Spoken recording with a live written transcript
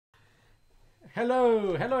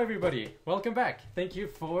Hello everybody. Welcome back. Thank you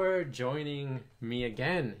for joining me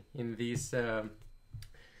again in this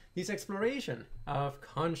exploration of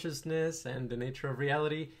consciousness and the nature of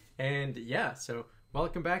reality. And yeah, so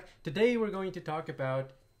welcome back. Today we're going to talk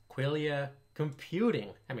about Qualia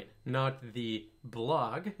computing. I mean, not the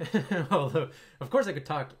blog, although of course I could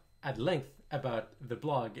talk at length about the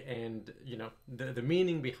blog and the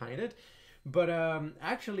meaning behind it. But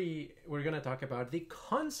actually, we're going to talk about the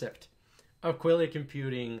concept of Qualia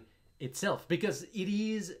computing itself, because it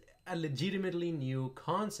is a legitimately new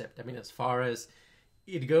concept. I mean, as far as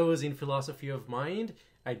it goes in philosophy of mind,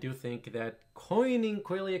 I do think that coining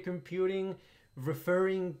Qualia computing,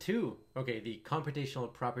 referring to, the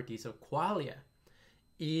computational properties of Qualia,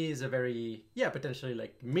 is a very, potentially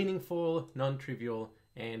like meaningful, non-trivial,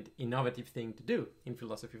 and innovative thing to do in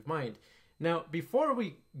philosophy of mind. Now, before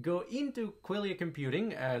we go into Qualia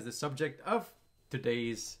computing as the subject of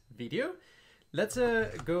today's video, let's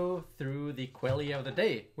go through the Qualia of the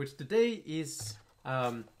day, which today is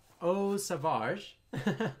Eau Sauvage.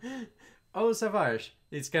 Eau Sauvage.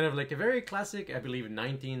 It's kind of like a very classic, I believe,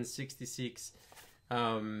 1966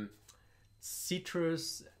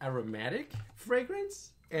 citrus aromatic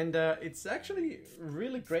fragrance. And it's actually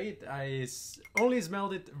really great. I only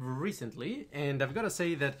smelled it recently, and I've got to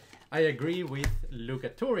say that I agree with Luca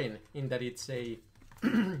Turin in that it's a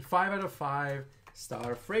 5 out of 5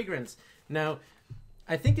 star fragrance. Now,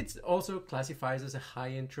 I think it also classifies as a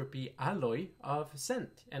high entropy alloy of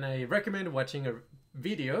scent, and I recommend watching a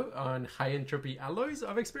video on high entropy alloys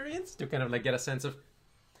of experience to kind of like get a sense of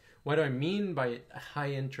what do I mean by a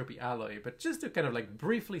high entropy alloy. But just to kind of like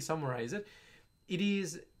briefly summarize it, it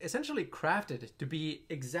is essentially crafted to be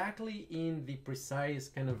exactly in the precise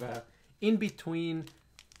kind of in between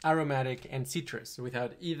aromatic and citrus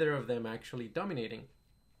without either of them actually dominating.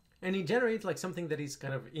 And it generates like something that is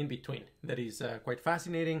kind of in between, that is quite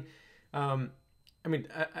fascinating. I mean,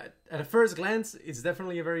 at a first glance, it's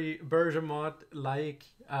definitely a very bergamot-like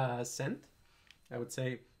scent. I would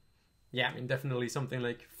say, yeah, I mean, definitely something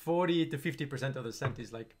like 40 to 50% of the scent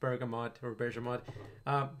is like bergamot or bergamot.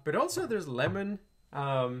 But also there's lemon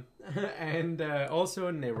and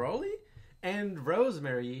also neroli and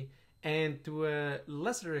rosemary. And to a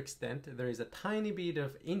lesser extent, there is a tiny bit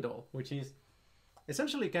of indole, which is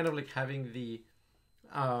essentially kind of like having the,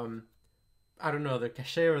 the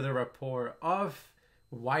cachet or the rapport of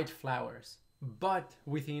white flowers, but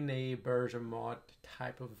within a bergamot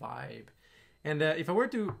type of vibe. And if I were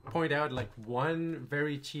to point out like one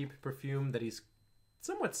very cheap perfume that is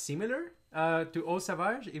somewhat similar to Eau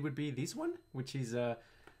Sauvage, it would be this one, which is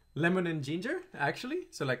lemon and ginger, actually.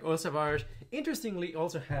 So like Eau Sauvage, interestingly,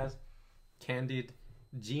 also has candied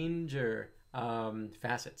ginger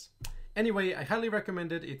facets. Anyway, I highly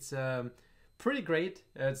recommend it. It's pretty great.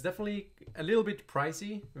 It's definitely a little bit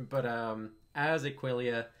pricey, but as a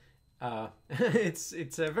Qualia,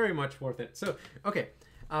 it's very much worth it. So, okay,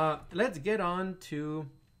 let's get on to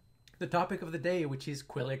the topic of the day, which is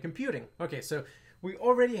Qualia computing. Okay, so we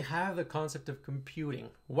already have the concept of computing.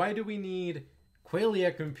 Why do we need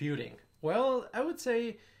Qualia computing? Well, I would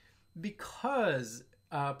say because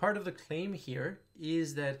part of the claim here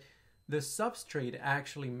is that the substrate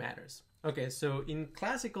actually matters. Okay, so in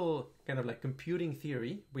classical kind of like computing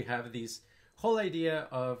theory, we have this whole idea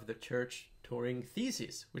of the Church-Turing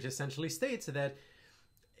thesis, which essentially states that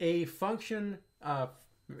a function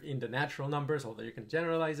in the natural numbers, although you can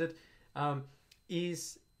generalize it,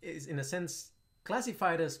 is in a sense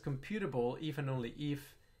classified as computable if and only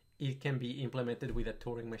if it can be implemented with a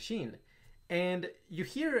Turing machine. And you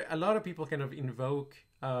hear a lot of people kind of invoke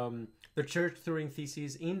the Church-Turing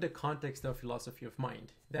thesis in the context of philosophy of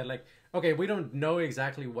mind. That like, okay, we don't know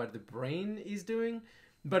exactly what the brain is doing,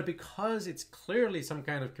 but because it's clearly some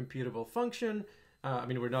kind of computable function, I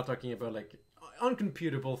mean, we're not talking about like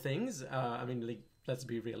uncomputable things. I mean, like, let's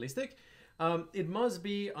be realistic. It must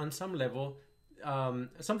be on some level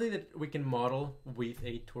something that we can model with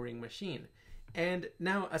a Turing machine. And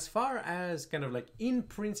now, as far as kind of like in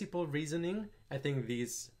principle reasoning, I think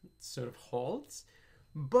this sort of holds.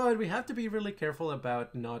 But we have to be really careful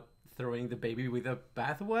about not throwing the baby with the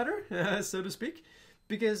bathwater, so to speak,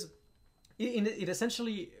 because it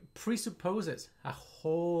essentially presupposes a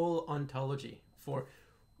whole ontology for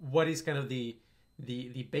what is kind of the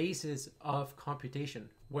basis of computation,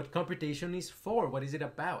 what computation is for, what is it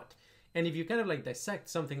about. And if you kind of like dissect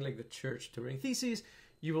something like the Church-Turing thesis,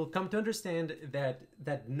 you will come to understand that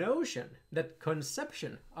that notion, that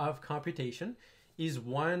conception of computation is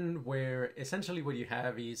one where essentially what you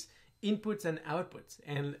have is inputs and outputs,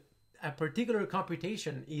 and a particular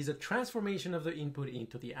computation is a transformation of the input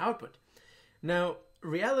into the output. Now,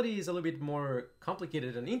 reality is a little bit more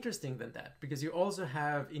complicated and interesting than that, because you also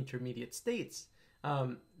have intermediate states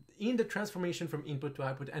in the transformation from input to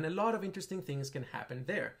output, and a lot of interesting things can happen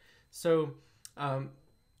there. So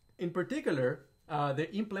in particular, the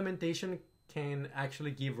implementation can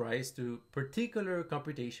actually give rise to particular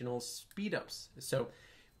computational speedups. So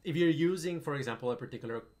if you're using, for example, a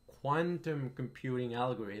particular quantum computing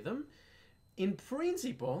algorithm, in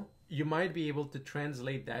principle, you might be able to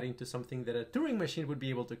translate that into something that a Turing machine would be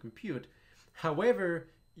able to compute. However,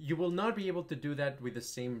 you will not be able to do that with the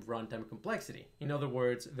same runtime complexity. In other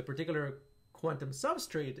words, the particular quantum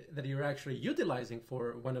substrate that you're actually utilizing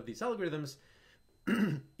for one of these algorithms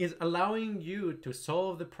is allowing you to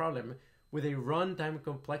solve the problem with a runtime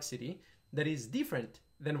complexity that is different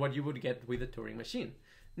than what you would get with a Turing machine.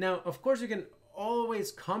 Now, of course, you can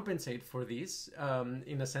always compensate for these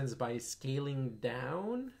in a sense by scaling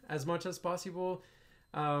down as much as possible,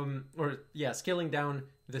 scaling down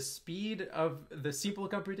the speed of the simple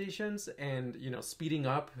computations and, you know, speeding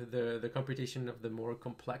up the computation of the more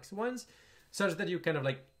complex ones, such that you kind of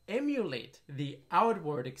like emulate the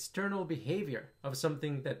outward external behavior of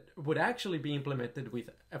something that would actually be implemented with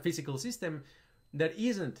a physical system that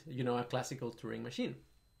isn't, you know, a classical Turing machine.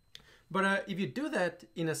 But if you do that,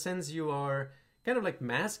 in a sense, you are kind of like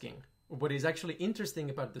masking what is actually interesting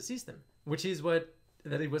about the system, which is that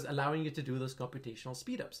it was allowing you to do those computational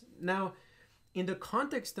speedups. Now, in the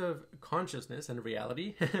context of consciousness and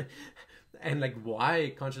reality, and like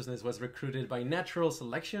why consciousness was recruited by natural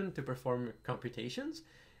selection to perform computations,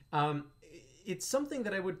 it's something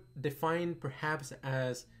that I would define perhaps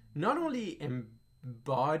as not only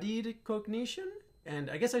embodied cognition, and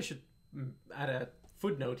I guess I should add a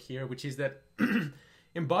footnote here, which is that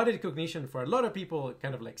embodied cognition for a lot of people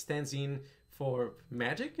kind of like stands in for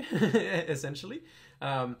magic, essentially.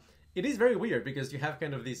 It is very weird because you have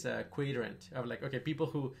kind of this quadrant of like, okay, people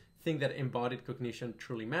who think that embodied cognition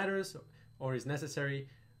truly matters or is necessary,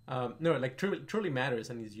 truly matters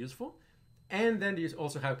and is useful. And then you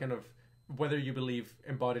also have kind of whether you believe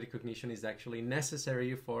embodied cognition is actually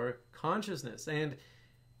necessary for consciousness. And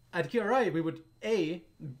at QRI, we would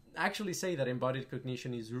actually say that embodied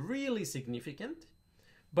cognition is really significant,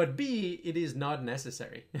 but B, it is not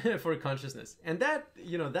necessary for consciousness. And that,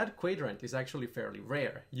 you know, that quadrant is actually fairly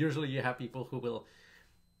rare. Usually you have people who will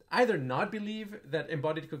either not believe that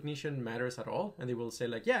embodied cognition matters at all, and they will say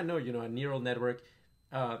like, yeah, no, you know, a neural network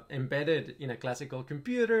embedded in a classical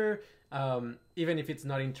computer, even if it's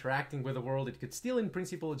not interacting with the world, it could still in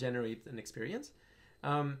principle generate an experience.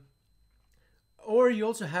 Or you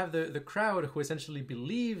also have the crowd who essentially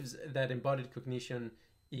believes that embodied cognition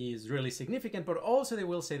is really significant, but also they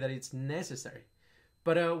will say that it's necessary.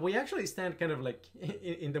 But we actually stand kind of like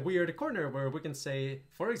in the weird corner where we can say,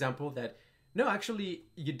 for example, that no, actually,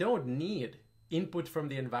 you don't need input from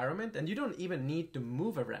the environment, and you don't even need to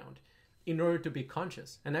move around in order to be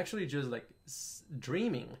conscious. And actually just like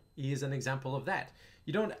dreaming is an example of that.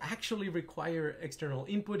 You don't actually require external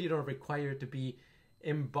input. You don't require to be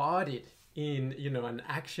embodied in, you know, an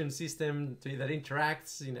action system that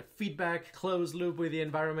interacts in a feedback closed loop with the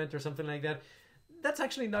environment or something like that. That's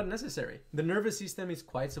actually not necessary. The nervous system is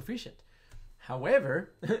quite sufficient.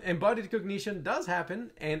 However, embodied cognition does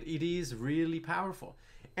happen, and it is really powerful.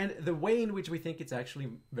 And the way in which we think it's actually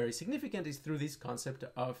very significant is through this concept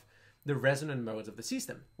of the resonant modes of the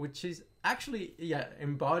system, which is actually,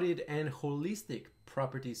 embodied and holistic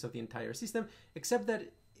properties of the entire system, except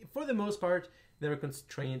that for the most part, they're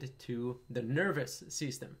constrained to the nervous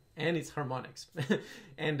system and its harmonics.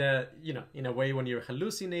 And, in a way, when you're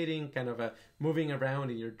hallucinating, kind of moving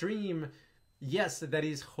around in your dream, yes, that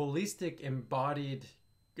is holistic embodied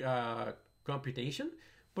computation,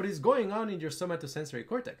 but it's going on in your somatosensory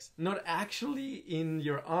cortex, not actually in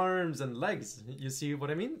your arms and legs. You see what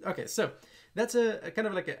I mean? Okay, so that's a kind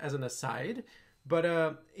of like as an aside, but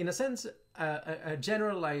in a sense, a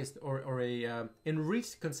generalized or a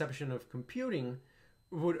enriched conception of computing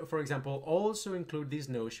would, for example, also include this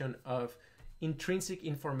notion of intrinsic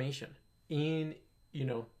information in,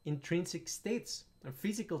 intrinsic states,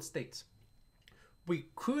 physical states. We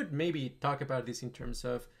could maybe talk about this in terms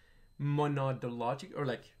of monadological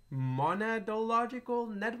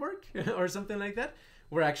network or something like that,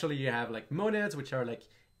 where actually you have like monads, which are like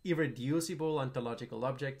irreducible ontological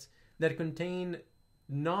objects that contain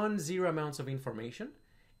non-zero amounts of information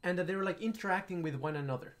and that they're like interacting with one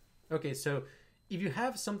another. Okay, so if you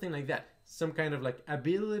have something like that, some kind of like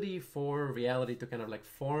ability for reality to kind of like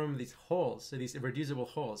form these wholes, so these irreducible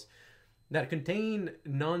wholes that contain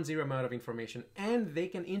non-zero amount of information and they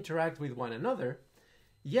can interact with one another,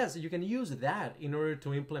 yes, you can use that in order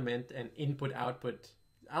to implement an input-output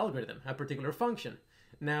algorithm, a particular function.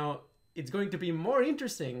 Now, it's going to be more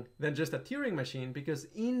interesting than just a Turing machine, because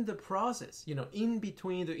in the process, in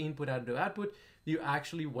between the input output, you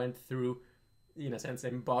actually went through, in a sense,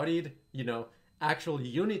 embodied, actual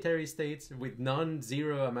unitary states with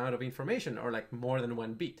non-zero amount of information, or like more than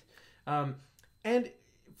one bit. And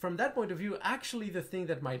from that point of view, actually the thing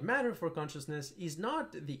that might matter for consciousness is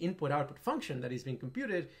not the input-output function that is being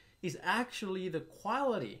computed, is actually the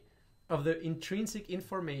quality of the intrinsic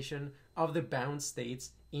information of the bound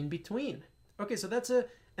states in between. Okay, so that's an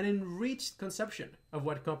enriched conception of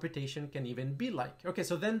what computation can even be like. Okay,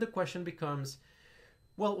 so then the question becomes,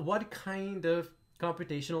 well, what kind of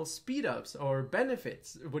computational speedups or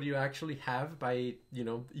benefits would you actually have by,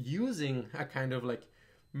 using a kind of like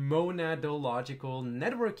monadological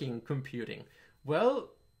networking computing? Well,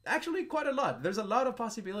 actually quite a lot. There's a lot of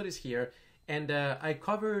possibilities here, and I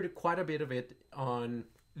covered quite a bit of it on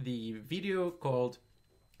the video called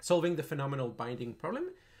Solving the Phenomenal Binding Problem,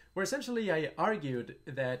 where essentially I argued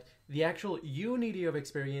that the actual unity of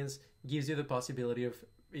experience gives you the possibility of,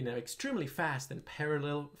 in an extremely fast and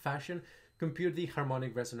parallel fashion, compute the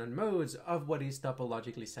harmonic resonant modes of what is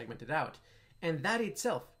topologically segmented out. And that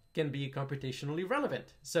itself can be computationally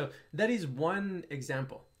relevant. So that is one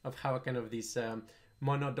example of how kind of this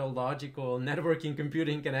monadological networking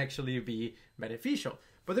computing can actually be beneficial.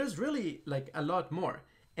 But there's really like a lot more.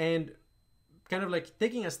 And kind of like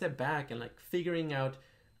taking a step back and like figuring out,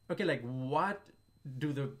 okay, like what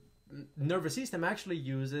do the nervous system actually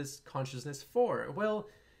uses consciousness for? Well,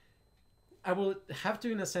 I will have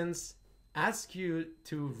to, in a sense, ask you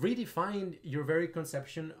to redefine your very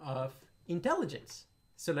conception of intelligence.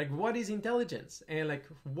 So like, what is intelligence? And like,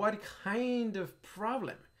 what kind of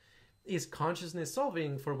problem is consciousness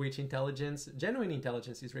solving for which intelligence, genuine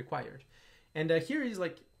intelligence, is required? And here is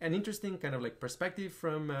like an interesting kind of like perspective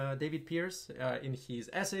from David Pearce in his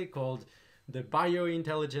essay called The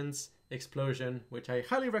Biointelligence Explosion, which I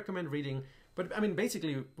highly recommend reading. But I mean,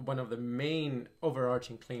 basically one of the main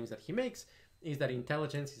overarching claims that he makes is that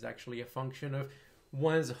intelligence is actually a function of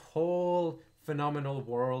one's whole phenomenal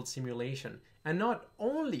world simulation, and not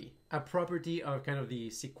only a property of kind of the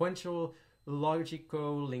sequential,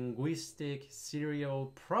 logical, linguistic,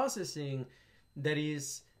 serial processing that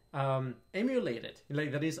is emulated,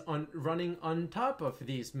 like that is running on top of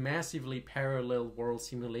this massively parallel world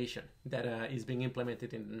simulation that is being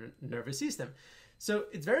implemented in the nervous system. So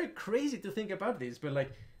it's very crazy to think about this, but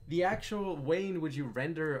like the actual way in which you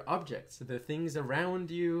render objects, the things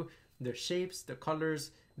around you, the shapes, the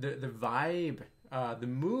colors, the vibe, the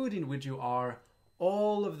mood in which you are,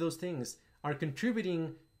 all of those things are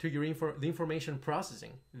contributing to your the information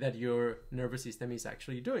processing that your nervous system is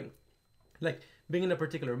actually doing. Like being in a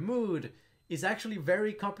particular mood is actually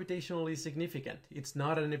very computationally significant. It's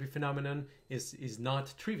not an epiphenomenon, is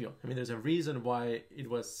not trivial. I mean, there's a reason why it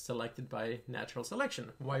was selected by natural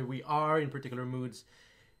selection, why we are in particular moods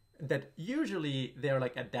that usually they're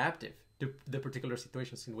like adaptive to the particular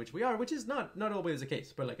situations in which we are, which is not always the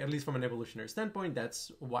case, but like at least from an evolutionary standpoint,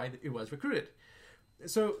 that's why it was recruited.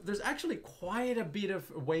 So there's actually quite a bit of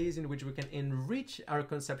ways in which we can enrich our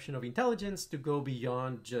conception of intelligence to go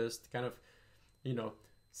beyond just kind of,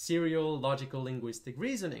 serial, logical, linguistic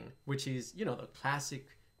reasoning, which is, the classic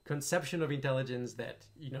conception of intelligence that,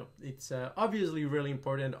 it's obviously really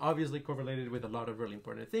important, obviously correlated with a lot of really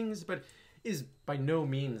important things, but is by no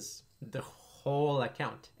means the whole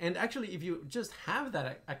account. And actually, if you just have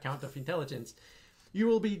that account of intelligence, you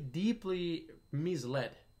will be deeply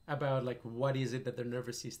misled about like what is it that the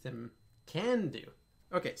nervous system can do.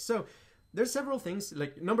 Okay, so there's several things.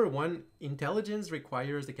 Like number one, intelligence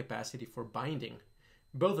requires the capacity for binding,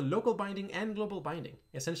 both local binding and global binding.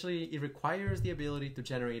 Essentially, it requires the ability to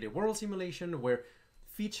generate a world simulation where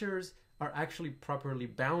features are actually properly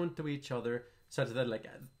bound to each other, such that like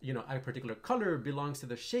a particular color belongs to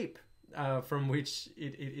the shape from which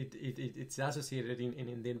it's associated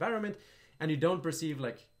in the environment, and you don't perceive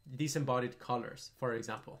like disembodied colors, for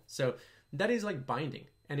example. So that is like binding,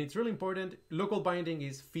 and it's really important. Local binding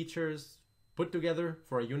is features put together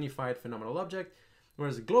for a unified phenomenal object,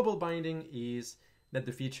 whereas global binding is that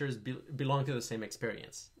the features belong to the same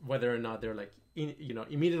experience, whether or not they're like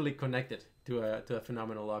immediately connected to a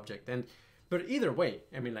phenomenal object. But either way,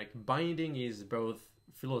 I mean, like binding is both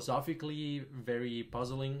philosophically very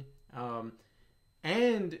puzzling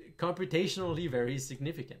and computationally very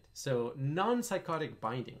significant. So non-psychotic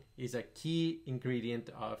binding is a key ingredient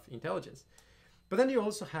of intelligence. But then you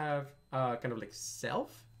also have kind of like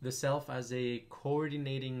the self as a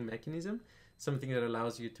coordinating mechanism, something that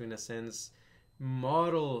allows you to, in a sense,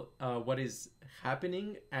 model what is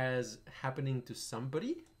happening as happening to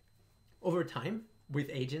somebody over time, with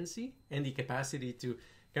agency and the capacity to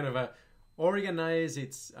kind of organize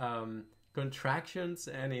its contractions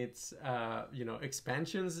and its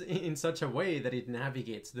expansions in such a way that it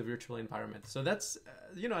navigates the virtual environment. So that's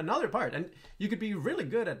another part. And you could be really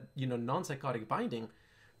good at non-psychotic binding,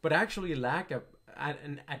 but actually lack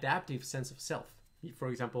an adaptive sense of self. For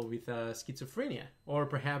example, with schizophrenia, or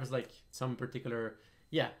perhaps like some particular,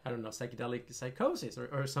 psychedelic psychosis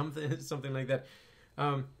or something like that.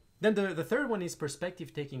 Then the third one is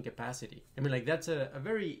perspective taking capacity. I mean, like that's a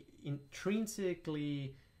very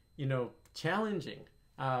intrinsically, challenging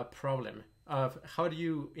problem of how do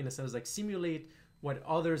you, in a sense, like simulate what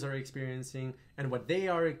others are experiencing and what they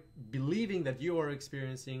are believing that you are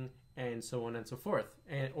experiencing, and so on and so forth.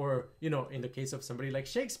 Or in the case of somebody like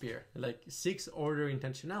Shakespeare, like sixth order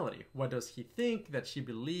intentionality. What does he think that she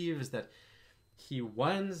believes that he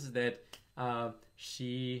wants, that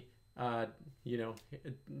she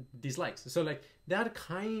dislikes? So like that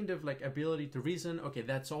kind of like ability to reason, okay,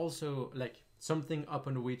 that's also like something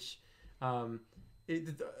upon which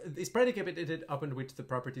it's predicated upon which the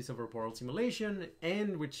properties of world simulation,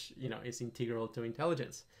 and which is integral to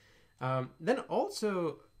intelligence. Then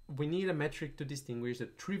also we need a metric to distinguish the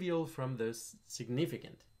trivial from the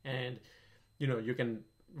significant. And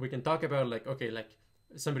we can talk about like, okay, like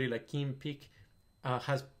somebody like Kim Peek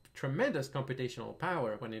has tremendous computational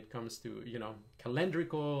power when it comes to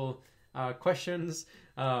calendrical questions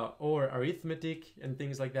or arithmetic and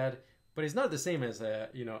things like that. But it's not the same as a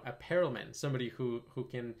Perelman, somebody who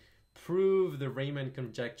can prove the Riemann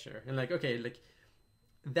conjecture. And like, okay, like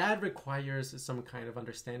that requires some kind of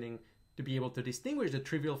understanding to be able to distinguish the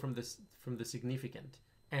trivial from the significant.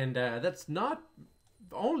 And that's not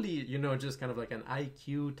only just kind of like an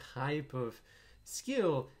IQ type of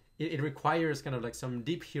skill. It requires kind of like some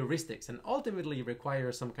deep heuristics, and ultimately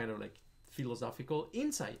requires some kind of like philosophical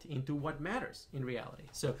insight into what matters in reality.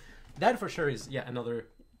 So that for sure is another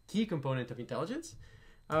key component of intelligence.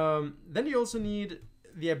 Then you also need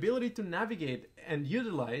the ability to navigate and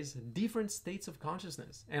utilize different states of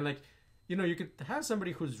consciousness. And like you could have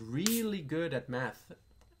somebody who's really good at math,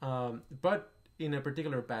 but in a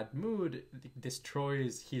particular bad mood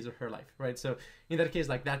destroys his or her life, right? So in that case,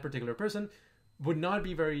 like that particular person would not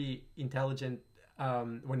be very intelligent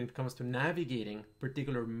when it comes to navigating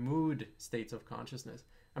particular mood states of consciousness.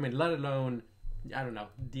 I mean, let alone, I don't know,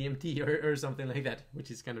 DMT or something like that, which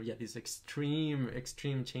is kind of these extreme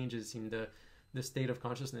changes in the state of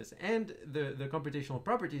consciousness and the computational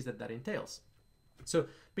properties that entails. So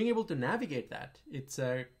being able to navigate that, it's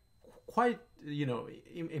quite,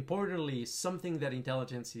 importantly, something that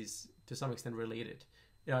intelligence is to some extent related,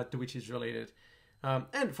 to which is related.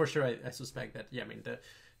 And for sure, I suspect that, the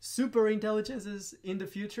super intelligences in the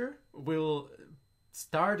future will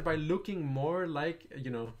start by looking more like,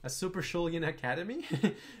 a super Shulgin Academy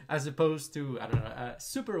as opposed to, I don't know, a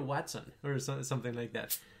super Watson or something like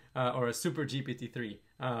that, or a super GPT-3.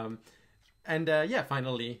 And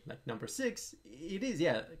finally, like number 6, it is,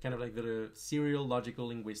 kind of like the serial logical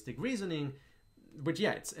linguistic reasoning, which,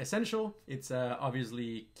 it's essential. It's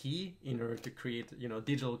obviously key in order to create,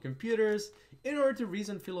 digital computers, in order to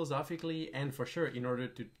reason philosophically, and for sure, in order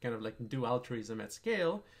to kind of like do altruism at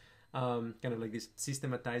scale, kind of like this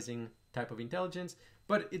systematizing type of intelligence.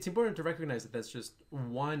 But it's important to recognize that that's just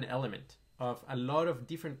one element of a lot of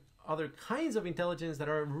different other kinds of intelligence that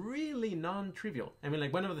are really non-trivial. I mean,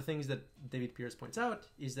 like one of the things that David Pierce points out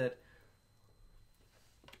is that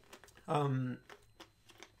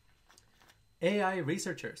AI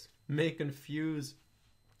researchers may confuse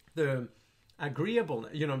the agreeable,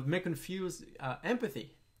 may confuse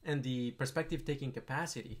empathy and the perspective-taking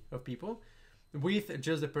capacity of people with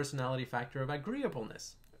just the personality factor of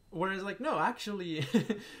agreeableness. Whereas, like, no, actually,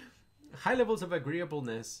 high levels of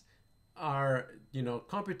agreeableness are,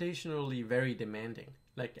 computationally very demanding.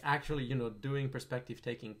 Like, actually, doing perspective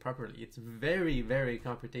taking properly, it's very, very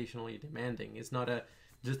computationally demanding. It's not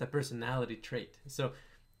just a personality trait. So,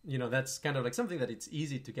 that's kind of like something that it's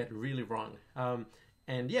easy to get really wrong.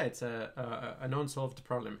 And it's a unsolved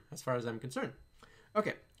problem as far as I'm concerned.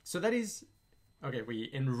 Okay, so that is, we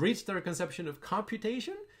enriched our conception of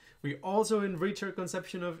computation. We also enrich our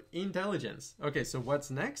conception of intelligence. Okay, so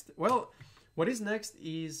what's next? Well, what is next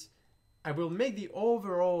is I will make the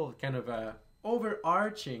overall kind of a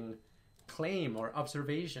overarching claim or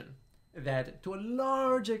observation that to a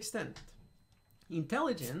large extent,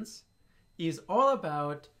 intelligence is all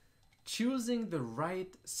about choosing the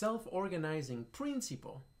right self-organizing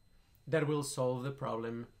principle that will solve the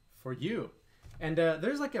problem for you. And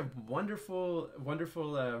there's like a wonderful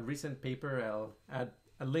recent paper. I'll add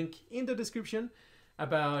a link in the description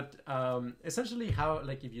about essentially how,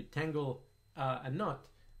 like, if you tangle a knot,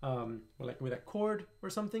 like with a cord or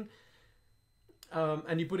something,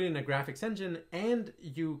 and you put it in a graphics engine, and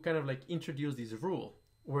you kind of like introduce this rule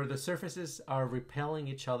where the surfaces are repelling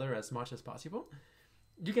each other as much as possible.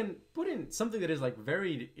 You can put in something that is like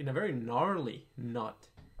in a very gnarly knot,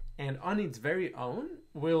 and on its very own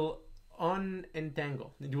will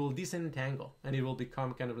unentangle. It will disentangle, and it will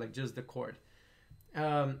become kind of like just the cord.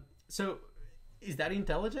 So is that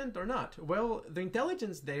intelligent or not? Well, the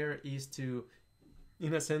intelligence there is to,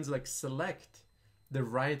 in a sense, like select the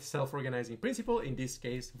right self-organizing principle, in this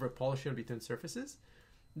case, repulsion between surfaces,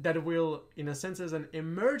 that will, in a sense, as an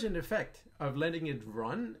emergent effect of letting it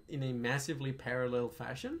run in a massively parallel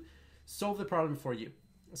fashion, solve the problem for you.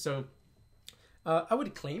 So I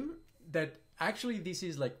would claim that actually this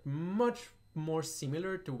is like much more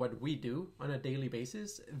similar to what we do on a daily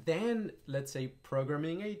basis than, let's say,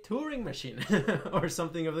 programming a Turing machine or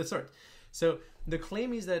something of the sort. So the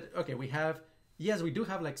claim is that, okay, yes, we do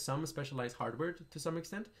have like some specialized hardware to some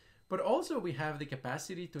extent, but also we have the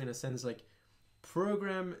capacity to, in a sense, like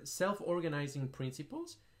program self-organizing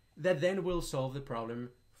principles that then will solve the problem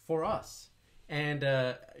for us. And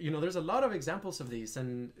there's a lot of examples of these,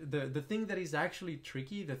 and the thing that is actually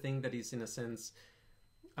tricky, the thing that is, in a sense,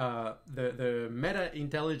 the meta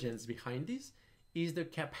intelligence behind this, is the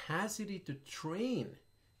capacity to train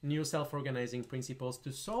new self-organizing principles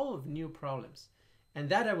to solve new problems. And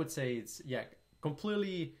that, I would say, it's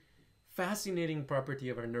completely fascinating property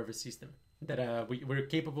of our nervous system, that we're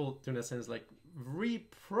capable to, in a sense, like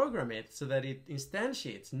reprogram it so that it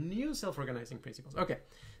instantiates new self-organizing principles. Okay,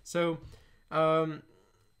 so let's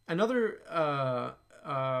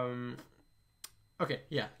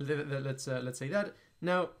say that.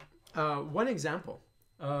 Now, one example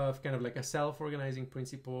of kind of like a self-organizing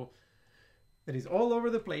principle that is all over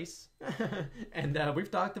the place, and we've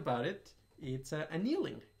talked about it, it's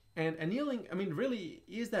annealing. And annealing, I mean, really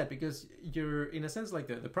is that because you're, in a sense, like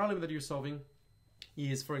the problem that you're solving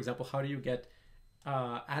is, for example, how do you get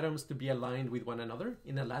atoms to be aligned with one another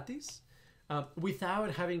in a lattice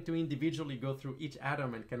without having to individually go through each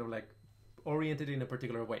atom and kind of like orient it in a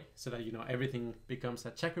particular way so that, everything becomes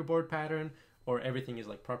a checkerboard pattern or everything is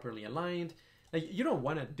like properly aligned. Like, you don't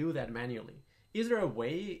want to do that manually. Is there a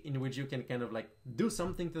way in which you can kind of like do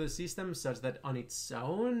something to the system such that on its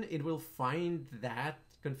own it will find that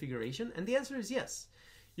configuration? And the answer is yes.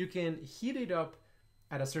 You can heat it up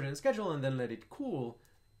at a certain schedule and then let it cool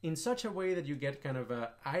in such a way that you get kind of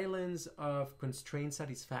islands of constraint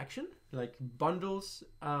satisfaction, like bundles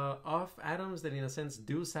of atoms that in a sense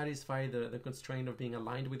do satisfy the constraint of being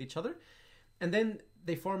aligned with each other. And then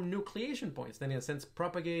they form nucleation points, then in a sense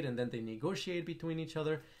propagate, and then they negotiate between each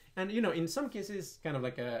other. And in some cases, kind of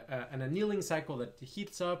like an annealing cycle that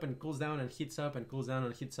heats up and cools down and heats up and cools down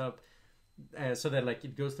and heats up, so that like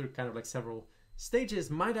it goes through kind of like several stages,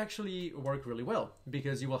 might actually work really well,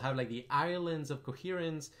 because you will have like the islands of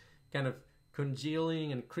coherence kind of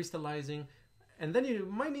congealing and crystallizing, and then you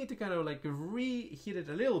might need to kind of like reheat it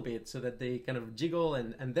a little bit so that they kind of jiggle,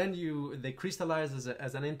 and then they crystallize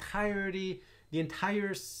as an entirety. The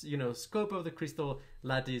entire scope of the crystal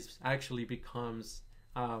lattice actually becomes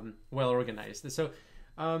well organized. So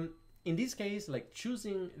in this case, like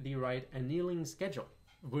choosing the right annealing schedule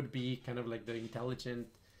would be kind of like the intelligent,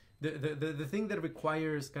 the thing that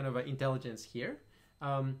requires kind of intelligence here.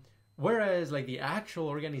 Whereas like the actual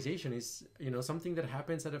organization is, something that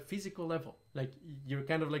happens at a physical level. Like you're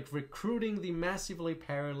kind of like recruiting the massively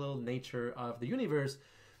parallel nature of the universe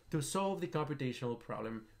to solve the computational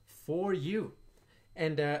problem for you.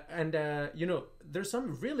 And there's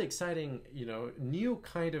some really exciting, new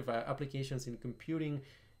kind of applications in computing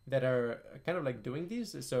that are kind of like doing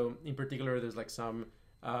this. So in particular, there's like some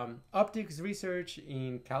optics research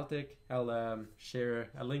in Caltech. I'll share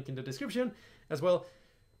a link in the description as well,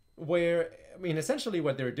 where, essentially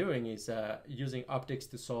what they're doing is using optics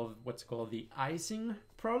to solve what's called the icing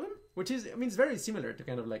problem, which is, it's very similar to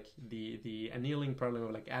kind of like the annealing problem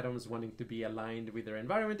of like atoms wanting to be aligned with their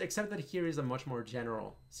environment, except that here is a much more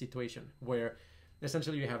general situation where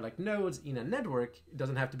essentially you have like nodes in a network. It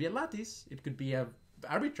doesn't have to be a lattice. It could be a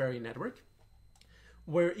arbitrary network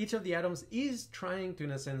where each of the atoms is trying to,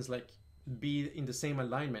 in a sense, like be in the same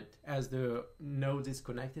alignment as the nodes is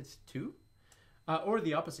connected to, or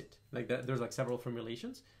the opposite. Like that, there's like several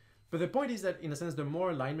formulations. But the point is that, in a sense, the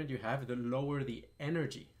more alignment you have, the lower the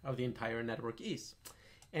energy of the entire network is.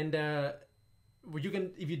 And if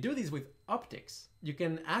you do this with optics, you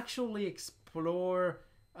can actually explore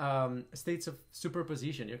states of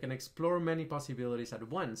superposition. You can explore many possibilities at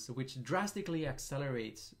once, which drastically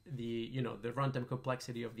accelerates the runtime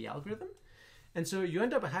complexity of the algorithm. And so you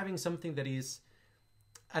end up having something that is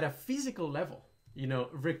at a physical level, you know,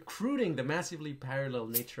 recruiting the massively parallel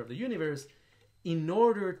nature of the universe in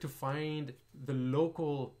order to find the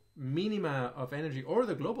local minima of energy or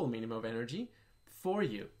the global minima of energy for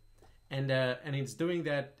you. And it's doing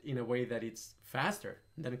that in a way that it's faster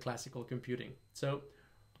than classical computing. So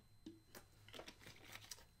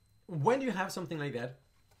when you have something like that,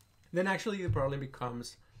 then actually the problem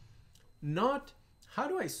becomes not how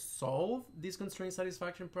do I solve this constraint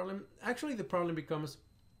satisfaction problem? Actually, the problem becomes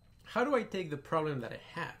how do I take the problem that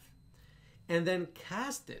I have and then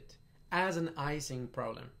cast it as an Ising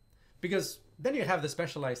problem? Because then you have the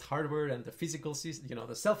specialized hardware and the physical system, you know,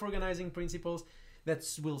 the self-organizing principles that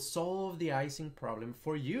will solve the Ising problem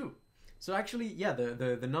for you. So actually, yeah,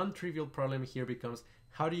 the non-trivial problem here becomes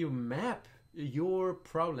how do you map your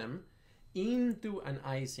problem into an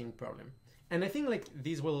Ising problem? And I think like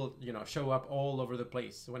these will, you know, show up all over the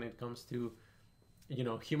place when it comes to, you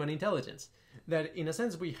know, human intelligence. That in a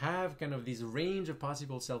sense we have kind of this range of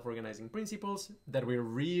possible self-organizing principles that we're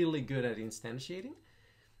really good at instantiating.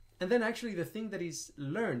 And then actually the thing that is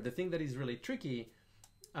learned, the thing that is really tricky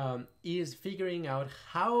is figuring out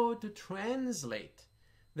how to translate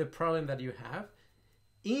the problem that you have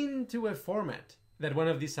into a format that one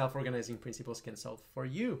of these self-organizing principles can solve for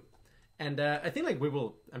you. And I think like we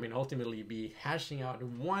will, I mean, ultimately be hashing out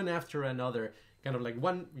one after another, kind of like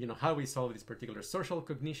one, you know, how we solve this particular social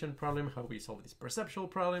cognition problem, how we solve this perceptual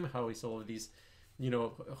problem, how we solve this, you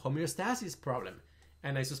know, homeostasis problem.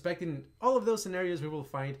 And I suspect in all of those scenarios, we will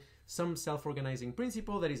find some self-organizing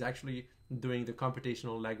principle that is actually doing the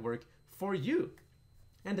computational legwork for you.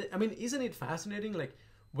 And I mean, isn't it fascinating, like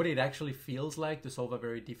what it actually feels like to solve a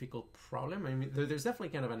very difficult problem? I mean, there's definitely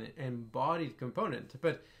kind of an embodied component,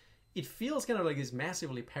 but it feels kind of like this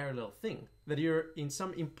massively parallel thing that you're in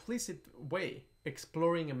some implicit way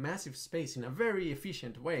exploring a massive space in a very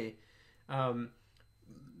efficient way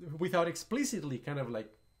without explicitly kind of like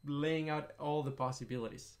laying out all the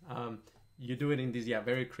possibilities. You do it in this,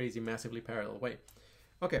 very crazy, massively parallel way.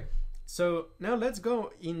 Okay, so now let's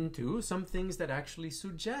go into some things that actually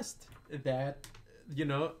suggest that, you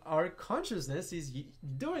know, our consciousness is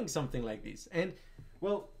doing something like this. And,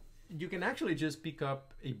 well, you can actually just pick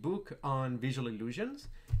up a book on visual illusions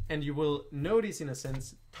and you will notice, in a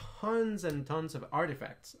sense, tons and tons of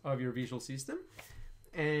artifacts of your visual system.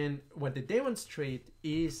 And what they demonstrate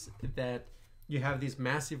is that you have this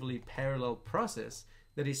massively parallel process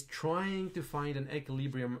that is trying to find an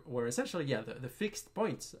equilibrium where essentially, the fixed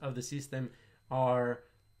points of the system are,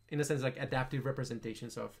 in a sense, like adaptive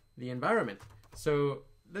representations of the environment. So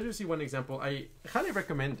let's just see one example. I highly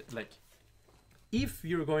recommend, like, if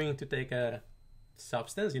you're going to take a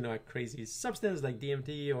substance, you know, a crazy substance like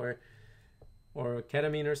DMT or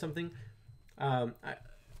ketamine or something, and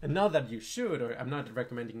not that you should, or I'm not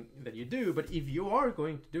recommending that you do, but if you are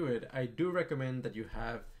going to do it, I do recommend that you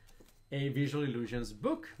have a visual illusions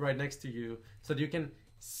book right next to you so that you can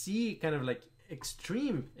see kind of like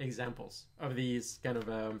extreme examples of these kind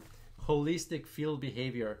of holistic field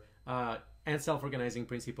behavior and self-organizing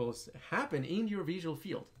principles happen in your visual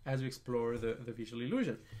field as you explore the visual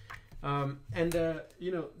illusion.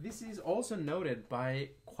 You know, this is also noted by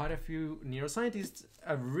quite a few neuroscientists,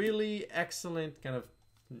 a really excellent kind of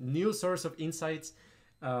new source of insights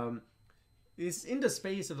is in the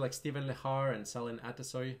space of like Stephen Lehar and Salen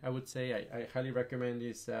Atasoy. I would say I highly recommend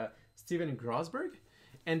is Stephen Grosberg.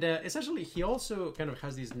 And essentially, he also kind of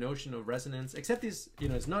has this notion of resonance, except it's, you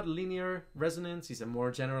know, it's not linear resonance. It's a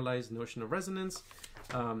more generalized notion of resonance.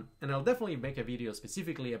 And I'll definitely make a video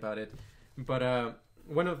specifically about it. But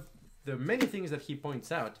one of the many things that he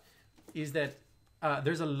points out is that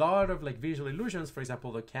there's a lot of like visual illusions, for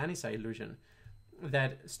example, the Kanizai illusion,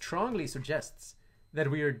 that strongly suggests that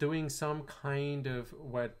we are doing some kind of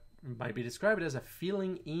what might be described as a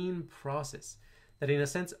filling in process. That in a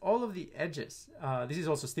sense, all of the edges, this is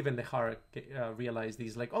also Stephen Lehar realized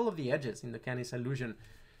these, like all of the edges in the Kanizai illusion,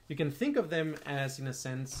 you can think of them as, in a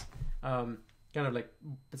sense, kind of like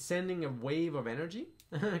sending a wave of energy,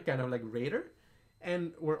 kind of like radar,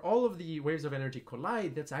 and where all of the waves of energy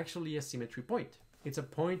collide, that's actually a symmetry point. It's a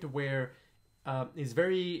point where it's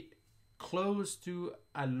very close to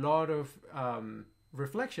a lot of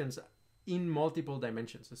reflections in multiple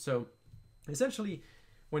dimensions. So essentially,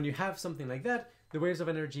 when you have something like that, the waves of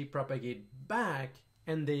energy propagate back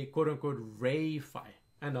and they quote-unquote rayify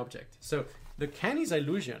an object. So the Kanizai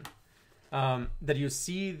illusion, that you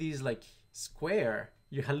see these like square,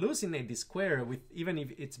 you hallucinate this square with even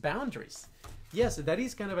if its boundaries. Yes, that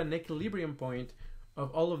is kind of an equilibrium point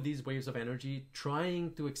of all of these waves of energy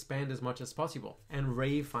trying to expand as much as possible and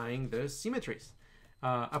rayifying the symmetries.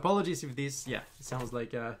 Apologies if this, sounds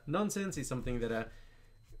like nonsense. It's something that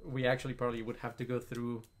we actually probably would have to go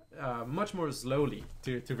through much more slowly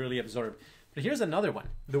to really absorb. But here's another one,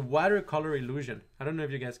 the watercolor illusion. I don't know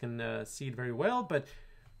if you guys can see it very well, but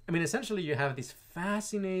I mean, essentially you have this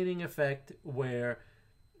fascinating effect where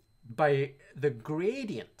by the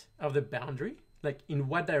gradient of the boundary, like in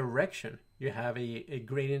what direction you have a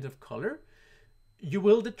gradient of color, you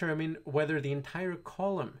will determine whether the entire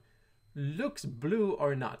column looks blue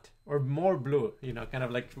or not, or more blue, you know, kind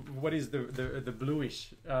of like what is the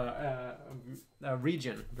bluish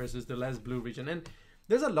region versus the less blue region. And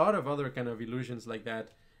there's a lot of other kind of illusions like that.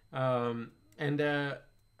 That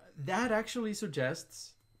actually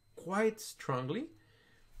suggests quite strongly,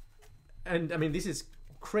 and I mean, this is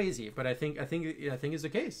crazy, but I think it's the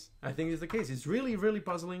case. I think it's the case. It's really, really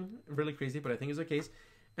puzzling, really crazy, but I think it's the case.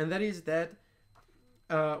 And that is that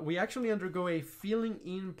we actually undergo a filling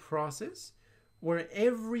in process where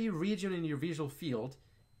every region in your visual field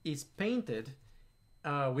is painted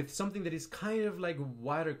with something that is kind of like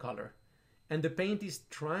watercolor. And the paint is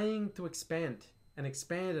trying to expand and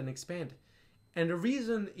expand and expand. And the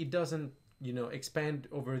reason it doesn't, you know, expand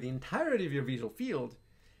over the entirety of your visual field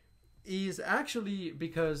is actually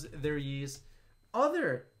because there is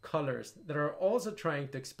other colors that are also trying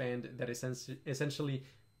to expand, that essentially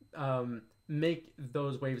make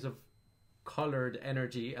those waves of colored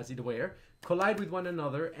energy, as it were, collide with one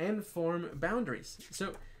another and form boundaries.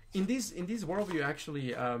 So in this worldview,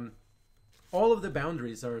 actually, all of the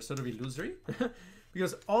boundaries are sort of illusory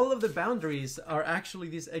because all of the boundaries are actually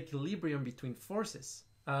this equilibrium between forces.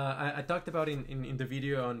 I talked about in the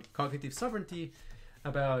video on cognitive sovereignty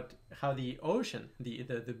about how the ocean,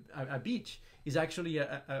 a beach, is actually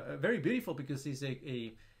a very beautiful because it's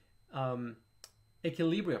a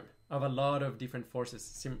equilibrium of a lot of different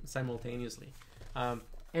forces simultaneously. And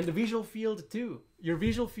the visual field too. Your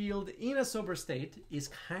visual field in a sober state is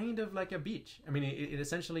kind of like a beach. I mean, it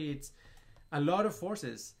essentially, it's a lot of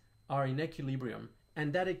forces are in equilibrium,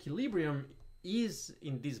 and that equilibrium is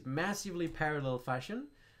in this massively parallel fashion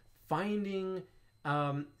finding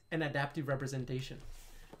an adaptive representation.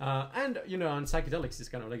 And, you know, on psychedelics, it's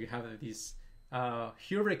kind of like you have this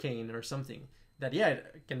hurricane or something that, yeah,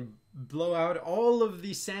 it can blow out all of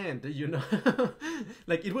the sand, you know,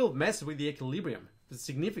 like it will mess with the equilibrium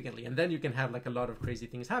significantly. And then you can have like a lot of crazy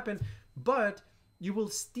things happen, but you will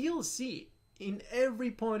still see in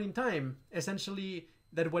every point in time, essentially,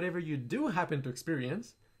 that whatever you do happen to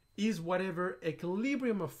experience is whatever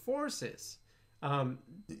equilibrium of forces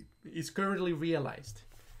is currently realized.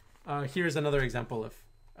 Here's another example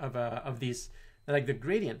of this, like the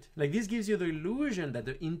gradient. Like this gives you the illusion that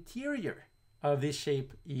the interior of this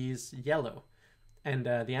shape is yellow, and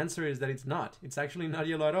the answer is that it's not. It's actually not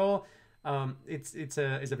yellow at all. It's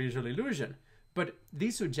a visual illusion. But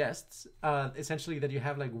this suggests essentially that you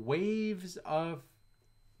have like waves of,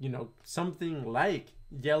 you know, something like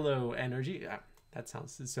yellow energy. That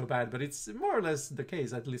sounds so bad, but it's more or less the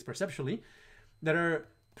case, at least perceptually, that are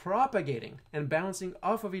propagating and bouncing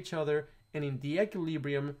off of each other, and in the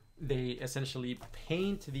equilibrium, they essentially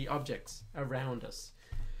paint the objects around us.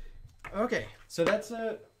 Okay, so that's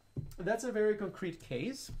a very concrete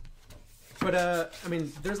case. But I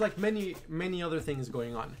mean, there's like many other things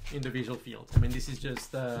going on in the visual field. I mean, this is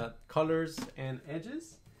just colors and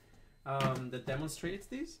edges that demonstrates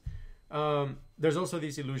these. There's also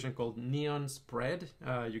this illusion called neon spread.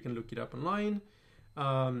 You can look it up online.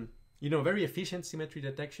 You know, very efficient symmetry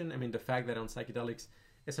detection. I mean, the fact that on psychedelics,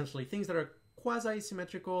 essentially things that are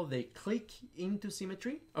quasi-symmetrical, they click into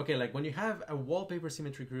symmetry. Okay, like when you have a wallpaper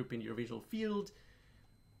symmetry group in your visual field,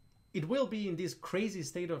 it will be in this crazy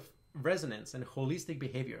state of resonance and holistic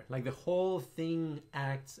behavior. Like the whole thing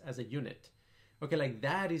acts as a unit. Okay, like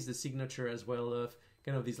that is the signature as well of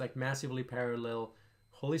kind of this like massively parallel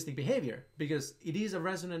holistic behavior, because it is a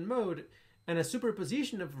resonant mode and a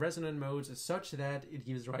superposition of resonant modes such that it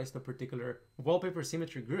gives rise to a particular wallpaper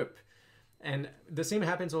symmetry group. And the same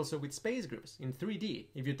happens also with space groups in 3D.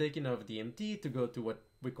 If you're taking off DMT to go to what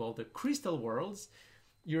we call the crystal worlds,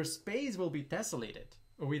 your space will be tessellated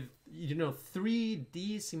with, you know,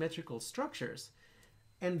 3D symmetrical structures.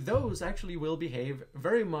 And those actually will behave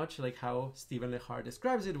very much like how Stephen Lehart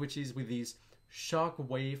describes it, which is with this shock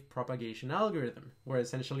wave propagation algorithm, where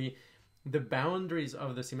essentially the boundaries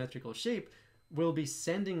of the symmetrical shape will be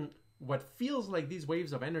sending what feels like these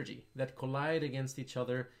waves of energy that collide against each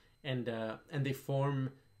other, and they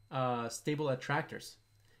form stable attractors.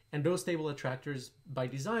 And those stable attractors, by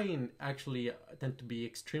design, actually tend to be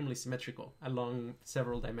extremely symmetrical along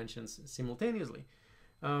several dimensions simultaneously.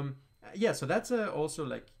 Yeah, so that's also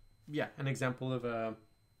like, yeah, an example of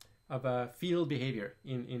field behavior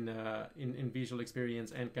in visual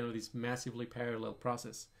experience and kind of this massively parallel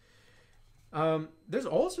process. There's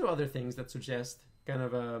also other things that suggest kind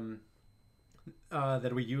of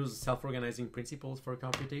that we use self-organizing principles for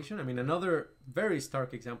computation. I mean, another very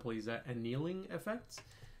stark example is annealing effects.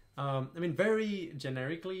 I mean, very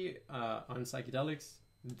generically on psychedelics,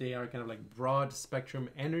 they are kind of like broad spectrum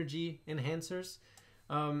energy enhancers.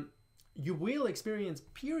 You will experience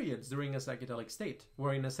periods during a psychedelic state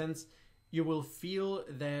where, in a sense, you will feel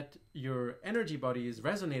that your energy body is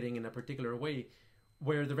resonating in a particular way,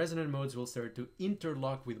 where the resonant modes will start to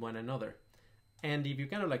interlock with one another. And if you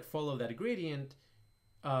kind of like follow that gradient,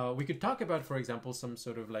 we could talk about, for example, some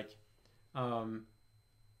sort of like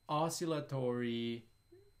oscillatory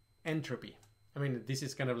entropy. I mean, this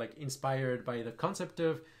is kind of like inspired by the concept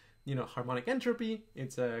of, harmonic entropy.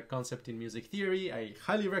 It's a concept in music theory. I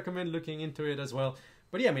highly recommend looking into it as well.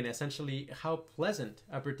 But yeah, I mean, essentially how pleasant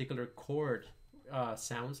a particular chord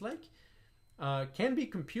sounds like can be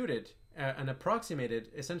computed and approximated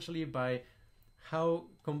essentially by how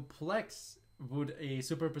complex would a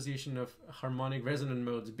superposition of harmonic resonant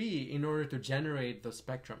modes be in order to generate the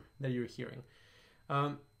spectrum that you're hearing.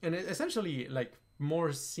 And essentially, like,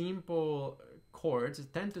 more simple chords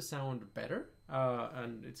tend to sound better,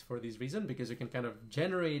 and it's for this reason, because you can kind of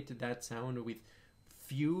generate that sound with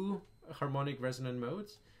few harmonic resonant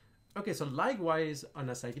modes. Okay, so likewise on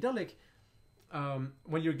a psychedelic,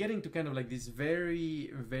 when you're getting to kind of like these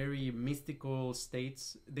very, very mystical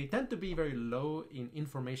states, they tend to be very low in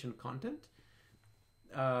information content.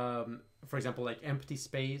 For example, like empty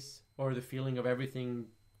space or the feeling of everything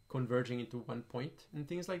converging into one point and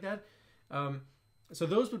things like that. So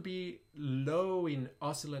those would be low in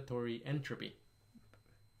oscillatory entropy.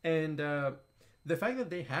 And the fact that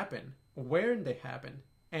they happen, where they happen,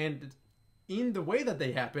 and in the way that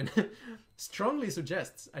they happen strongly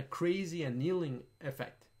suggests a crazy annealing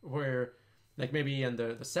effect where, like, maybe in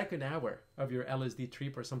the second hour of your LSD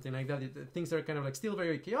trip or something like that, things are kind of like still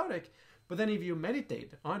very chaotic. But then if you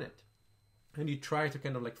meditate on it and you try to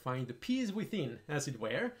kind of like find the peace within, as it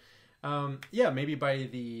were, maybe by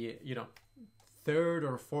the, third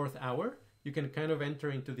or fourth hour, you can kind of enter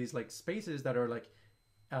into these like spaces that are like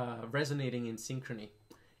resonating in synchrony.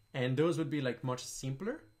 And those would be like much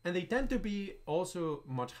simpler. And they tend to be also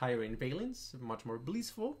much higher in valence, much more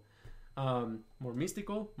blissful, more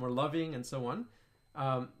mystical, more loving, and so on.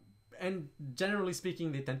 And generally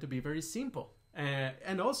speaking, they tend to be very simple.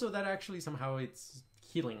 And also that actually somehow it's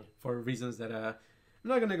healing for reasons that I'm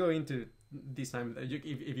not going to go into this time.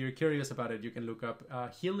 If you're curious about it, you can look up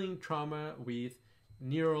Healing Trauma with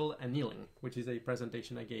Neural Annealing, which is a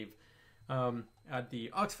presentation I gave at the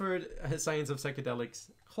Oxford Science of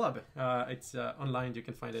Psychedelics Club. It's online, you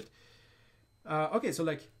can find it. Okay, so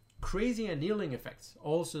like crazy annealing effects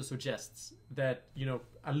also suggests that,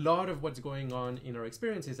 a lot of what's going on in our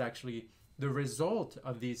experience is actually the result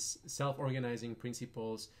of these self-organizing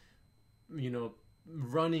principles,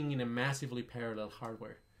 running in a massively parallel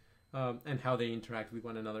hardware, and how they interact with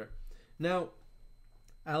one another. Now,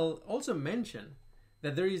 I'll also mention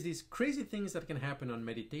that there is these crazy things that can happen on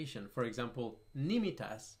meditation. For example,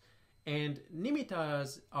 nimittas. And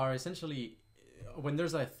nimittas are essentially when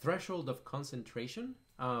there's a threshold of concentration,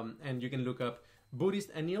 and you can look up Buddhist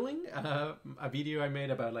annealing, a video I made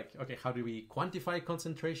about like, okay, how do we quantify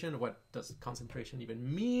concentration? What does concentration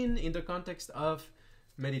even mean in the context of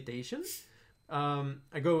meditation?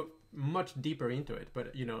 I go much deeper into it,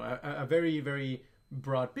 but a very, very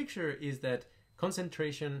broad picture is that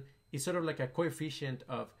concentration is sort of like a coefficient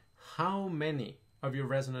of how many of your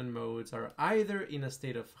resonant modes are either in a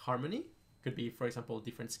state of harmony, could be, for example,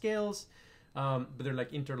 different scales, but they're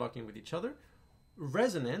like interlocking with each other,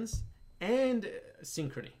 resonance, and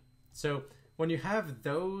synchrony. So when you have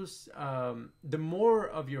those, the more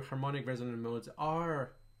of your harmonic resonant modes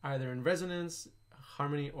are either in resonance,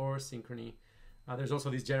 harmony, or synchrony. There's also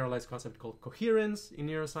this generalized concept called coherence in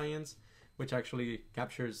neuroscience, which actually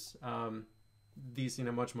captures these in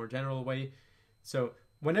a much more general way. So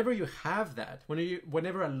whenever you have that,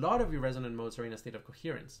 whenever a lot of your resonant modes are in a state of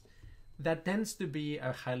coherence, that tends to be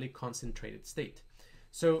a highly concentrated state.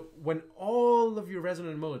 So when all of your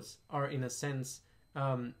resonant modes are, in a sense,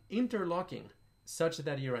 interlocking such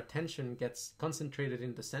that your attention gets concentrated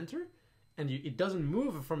in the center and it doesn't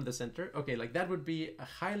move from the center, okay, like that would be a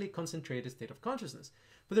highly concentrated state of consciousness.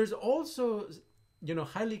 But there's also,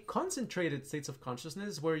 highly concentrated states of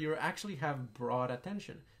consciousness where you actually have broad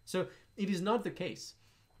attention. So it is not the case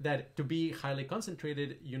that to be highly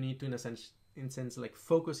concentrated, you need to, in a sense, like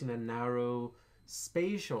focus in a narrow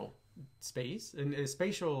spatial space, in a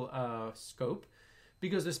spatial scope,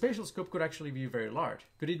 because the spatial scope could actually be very large.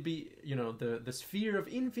 Could it be, you know, the sphere of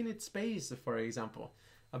infinite space, for example,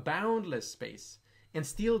 a boundless space, and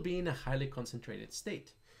still be in a highly concentrated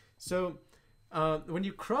state? So when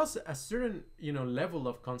you cross a certain, you know, level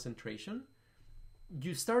of concentration,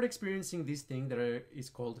 you start experiencing this thing that is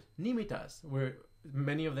called nimittas, where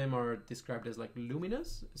many of them are described as like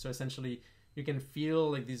luminous. So essentially, you can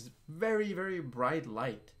feel like this very, very bright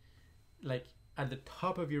light, like at the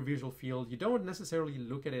top of your visual field. You don't necessarily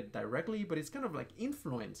look at it directly, but it's kind of like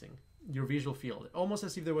influencing your visual field, almost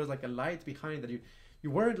as if there was like a light behind that you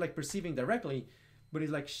weren't like perceiving directly, but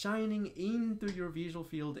it's like shining into your visual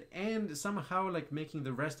field and somehow like making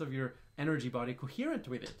the rest of your energy body coherent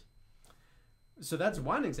with it. So that's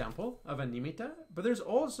one example of a nimitta, but there's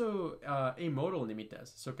also amodal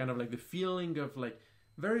nimittas. So kind of like the feeling of like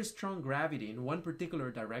very strong gravity in one particular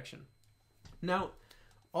direction. Now,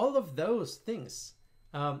 all of those things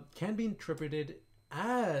can be interpreted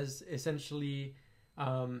as essentially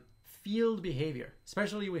field behavior.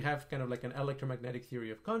 Especially we have kind of like an electromagnetic theory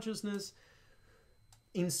of consciousness.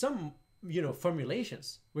 In some, you know,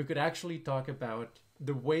 formulations, we could actually talk about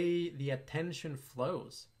the way the attention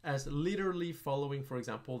flows as literally following, for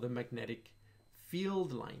example, the magnetic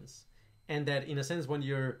field lines. And that in a sense, when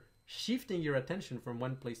you're shifting your attention from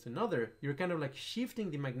one place to another, you're kind of like shifting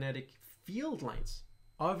the magnetic field lines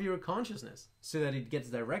of your consciousness so that it gets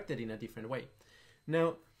directed in a different way.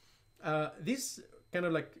 Now, this kind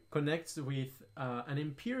of like connects with an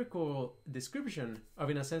empirical description of,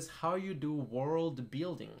 in a sense, how you do world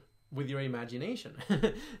building with your imagination.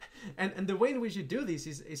 and the way in which you do this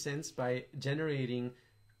is, in a sense, by generating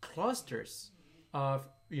clusters of,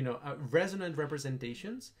 you know, resonant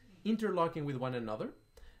representations interlocking with one another.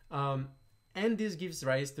 And this gives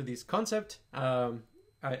rise to this concept.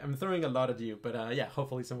 I'm throwing a lot at you, but yeah,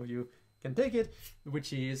 hopefully some of you can take it,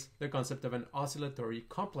 which is the concept of an oscillatory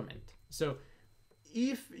complement. So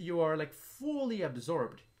if you are like fully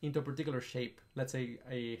absorbed into a particular shape, let's say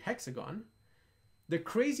a hexagon, the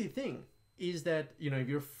crazy thing is that, you know, if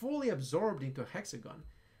you're fully absorbed into a hexagon,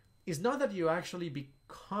 it's not that you actually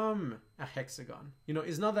become a hexagon. You know,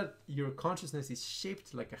 it's not that your consciousness is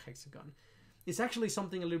shaped like a hexagon. It's actually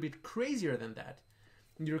something a little bit crazier than that.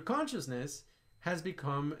 Your consciousness has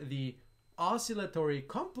become the oscillatory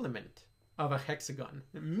complement of a hexagon,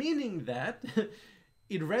 meaning that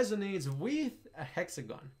it resonates with a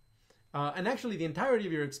hexagon. And actually, the entirety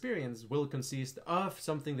of your experience will consist of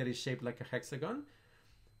something that is shaped like a hexagon,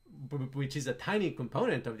 which is a tiny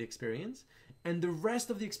component of the experience, and the rest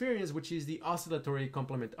of the experience, which is the oscillatory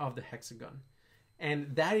complement of the hexagon.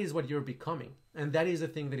 And that is what you're becoming. And that is a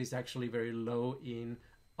thing that is actually very low in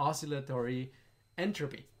oscillatory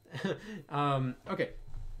entropy. Okay.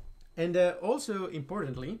 And also,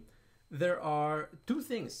 importantly, there are two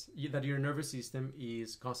things that your nervous system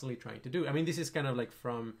is constantly trying to do. I mean, this is kind of like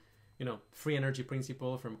from, you know, free energy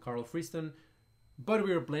principle from Carl Friston, but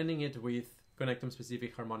we're blending it with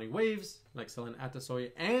connectome-specific harmonic waves, like Selene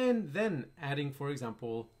Atasoy, and then adding, for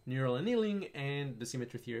example, neural annealing and the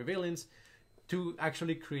symmetry theory of valence to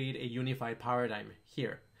actually create a unified paradigm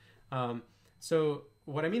here. So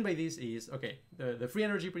what I mean by this is, okay, the free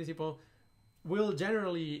energy principle will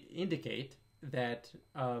generally indicate that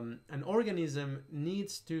an organism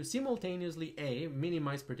needs to simultaneously A,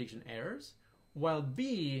 minimize prediction errors, while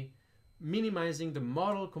B, minimizing the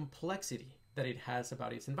model complexity that it has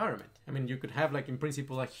about its environment. I mean, you could have, like, in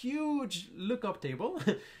principle, a huge lookup table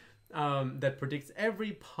that predicts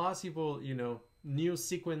every possible, you know, new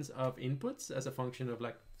sequence of inputs as a function of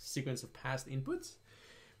like sequence of past inputs.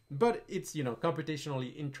 But it's, you know,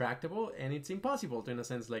 computationally intractable, and it's impossible to, in a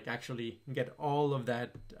sense, like actually get all of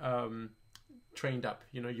that trained up.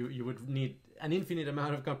 You know, you would need an infinite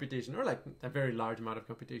amount of computation, or like a very large amount of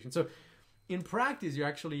computation. So in practice, you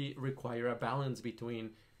actually require a balance between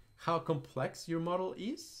how complex your model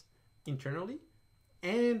is internally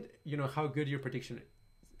and, you know, how good your prediction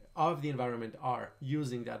of the environment are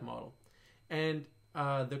using that model. And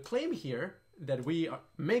the claim here that we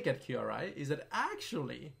make at QRI is that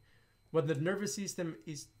actually what the nervous system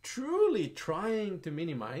is truly trying to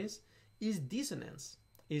minimize is dissonance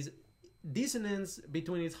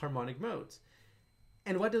between its harmonic modes.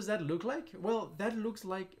 And what does that look like? Well, that looks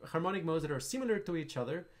like harmonic modes that are similar to each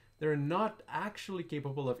other. They're not actually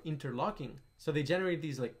capable of interlocking. So they generate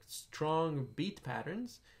these like strong beat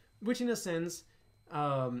patterns, which in a sense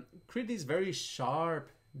create these very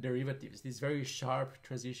sharp derivatives, these very sharp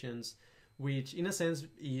transitions, which in a sense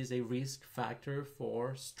is a risk factor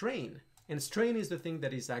for strain. And strain is the thing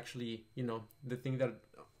that is actually, you know, the thing that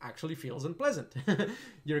actually feels unpleasant.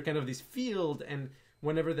 You're kind of this field, and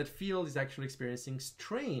whenever that field is actually experiencing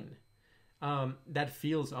strain, that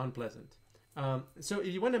feels unpleasant. So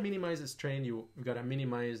if you want to minimize the strain, you've got to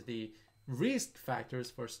minimize the risk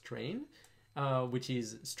factors for strain, which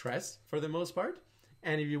is stress for the most part.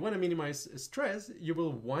 And if you want to minimize stress, you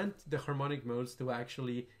will want the harmonic modes to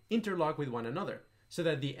actually interlock with one another so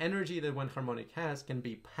that the energy that one harmonic has can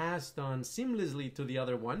be passed on seamlessly to the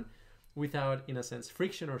other one without, in a sense,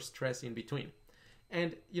 friction or stress in between.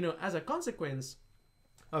 And, as a consequence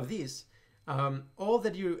of this, all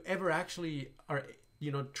that you ever actually are,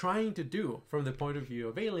 trying to do from the point of view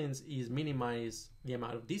of aliens is minimize the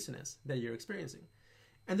amount of dissonance that you're experiencing.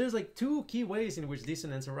 And there's like two key ways in which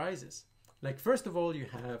dissonance arises. Like, first of all, you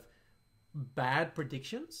have bad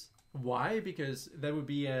predictions. Why? Because there would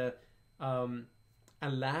be a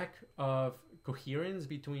lack of coherence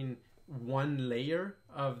between one layer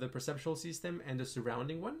of the perceptual system and the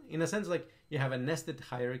surrounding one. In a sense, like you have a nested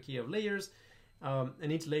hierarchy of layers,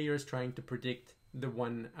 and each layer is trying to predict the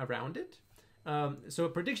one around it. So a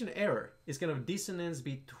prediction error is kind of dissonance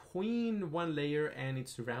between one layer and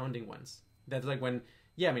its surrounding ones. That's like when,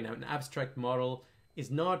 an abstract model is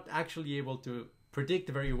not actually able to predict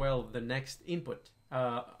very well the next input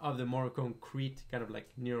of the more concrete kind of like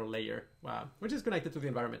neural layer, which is connected to the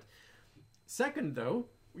environment. Second, though,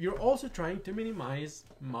 you're also trying to minimize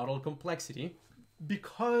model complexity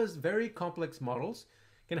because very complex models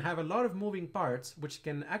can have a lot of moving parts which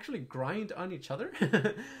can actually grind on each other.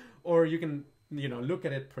 Or you can, look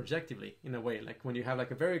at it projectively in a way, like when you have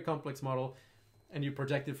like a very complex model and you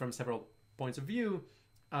project it from several points of view,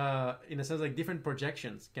 in a sense, like different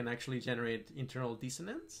projections can actually generate internal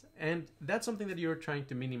dissonance. And that's something that you're trying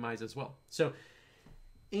to minimize as well. So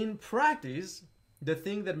in practice, the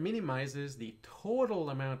thing that minimizes the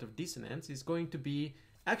total amount of dissonance is going to be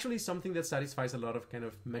actually something that satisfies a lot of kind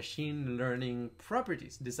of machine learning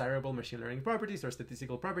properties, desirable machine learning properties or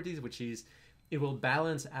statistical properties, which is it will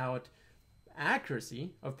balance out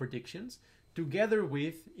accuracy of predictions together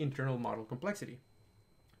with internal model complexity.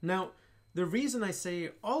 Now, the reason I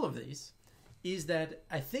say all of this is that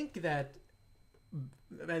I think that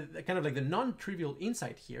kind of like the non-trivial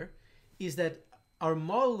insight here is that our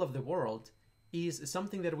model of the world is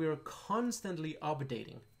something that we are constantly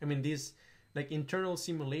updating. This like internal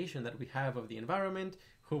simulation that we have of the environment,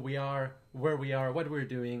 who we are, where we are, what we're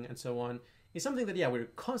doing, and so on, is something that, we're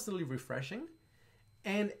constantly refreshing.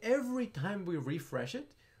 And every time we refresh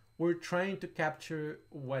it, we're trying to capture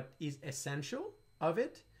what is essential of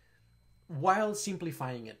it while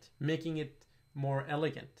simplifying it, making it more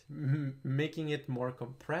elegant, making it more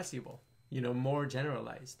compressible, more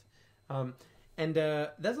generalized. And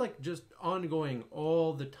that's like just ongoing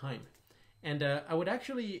all the time. And I would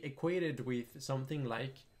actually equate it with something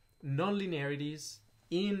like nonlinearities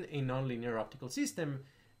in a nonlinear optical system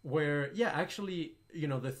where, actually,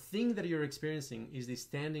 the thing that you're experiencing is the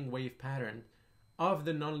standing wave pattern of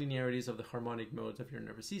the nonlinearities of the harmonic modes of your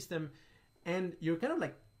nervous system. And you're kind of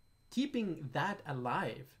like keeping that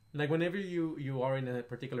alive. Like whenever you are in a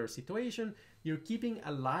particular situation, you're keeping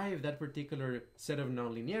alive that particular set of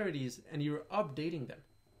nonlinearities and you're updating them,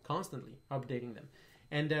 constantly updating them.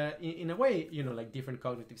 And in a way, like different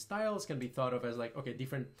cognitive styles can be thought of as like, okay,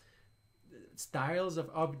 different styles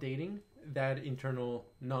of updating that internal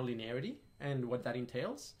nonlinearity and what that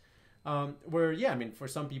entails. Where, for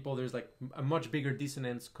some people, there's like a much bigger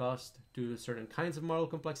dissonance caused to certain kinds of model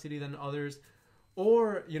complexity than others.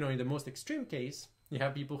 Or, in the most extreme case, you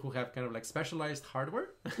have people who have kind of like specialized hardware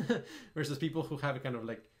versus people who have kind of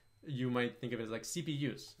like, you might think of it as like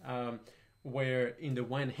CPUs, where in the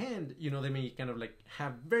one hand, they may kind of like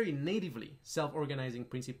have very natively self-organizing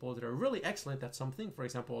principles that are really excellent at something, for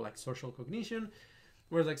example, like social cognition,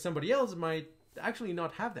 whereas like somebody else might actually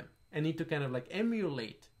not have them and need to kind of like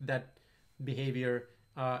emulate that behavior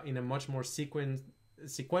in a much more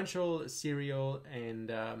sequential, serial, and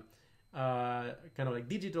kind of like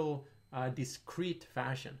digital, discrete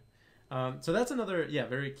fashion. So that's another,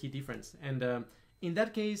 very key difference. And in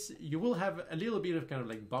that case, you will have a little bit of kind of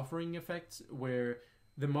like buffering effects where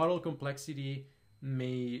the model complexity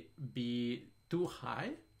may be too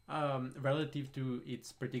high relative to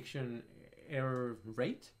its prediction error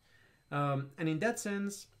rate. And in that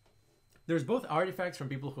sense, there's both artifacts from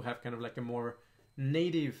people who have kind of like a more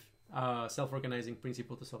native self-organizing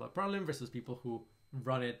principle to solve a problem versus people who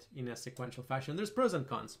run it in a sequential fashion. There's pros and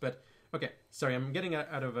cons, but okay, sorry, I'm getting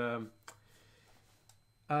out of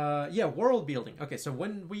world building. Okay, so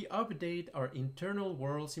when we update our internal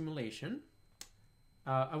world simulation,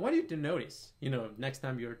 I want you to notice, next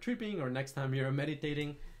time you're tripping or next time you're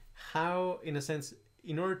meditating, how, in a sense,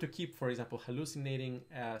 in order to keep, for example, hallucinating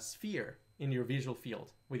a sphere in your visual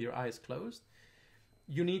field with your eyes closed,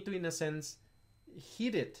 you need to, in a sense,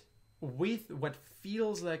 hit it with what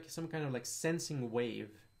feels like some kind of like sensing wave.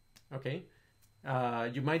 Okay,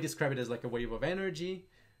 you might describe it as like a wave of energy.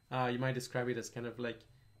 You might describe it as kind of like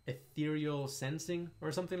ethereal sensing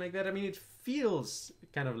or something like that. I mean, it feels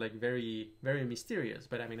kind of like very, very mysterious,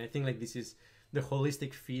 but I mean, I think like this is the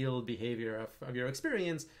holistic field behavior of your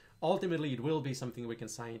experience. Ultimately, it will be something we can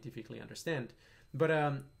scientifically understand. But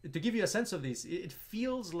to give you a sense of this, it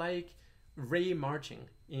feels like ray marching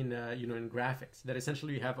in in graphics. That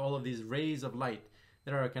essentially you have all of these rays of light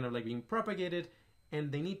that are kind of like being propagated,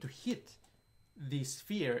 and they need to hit the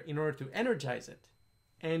sphere in order to energize it.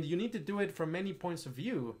 And you need to do it from many points of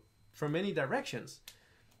view, from many directions,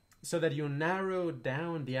 so that you narrow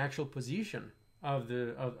down the actual position of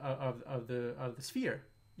the sphere.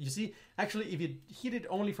 You see, actually, if you hit it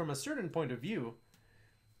only from a certain point of view,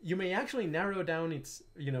 you may actually narrow down its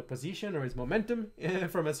position or its momentum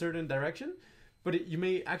from a certain direction, but you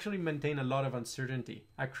may actually maintain a lot of uncertainty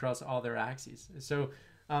across other axes. So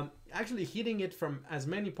actually hitting it from as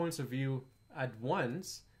many points of view at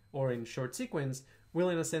once or in short sequence will,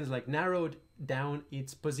 in a sense, like narrowed down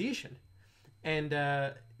its position. And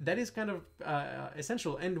that is kind of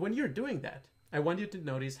essential. And when you're doing that, I want you to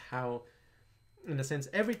notice how, in a sense,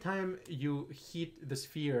 every time you hit the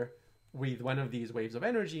sphere with one of these waves of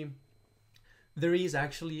energy, there is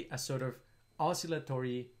actually a sort of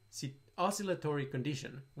oscillatory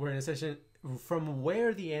condition where, in a sense, from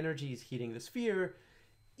where the energy is hitting the sphere,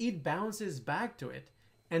 it bounces back to it.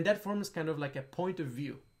 And that forms kind of like a point of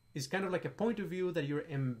view. It's kind of like a point of view that you're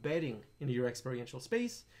embedding into your experiential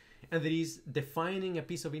space, and that is defining a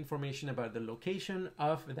piece of information about the location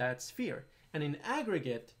of that sphere. And in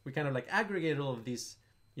aggregate, we kind of like aggregate all of these,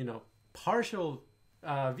 partial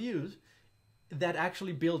views that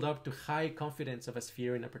actually build up to high confidence of a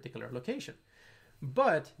sphere in a particular location.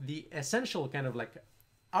 But the essential kind of like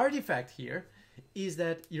artifact here is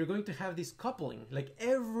that you're going to have this coupling. Like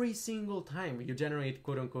every single time you generate,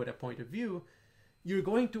 quote unquote, a point of view, you're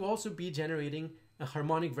going to also be generating a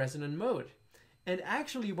harmonic resonant mode. And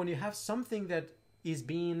actually, when you have something that is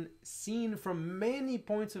being seen from many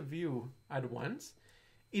points of view at once,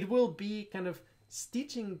 it will be kind of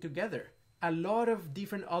stitching together a lot of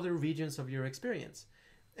different other regions of your experience.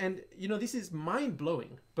 And, this is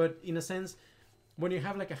mind-blowing, but in a sense, when you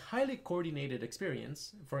have like a highly coordinated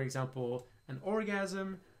experience, for example, an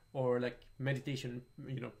orgasm or like meditation,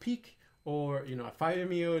 peak, or, a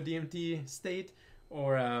 5-MeO DMT state,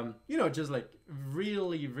 or, just like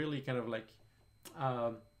really, really kind of like,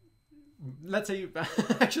 let's say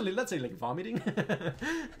like vomiting.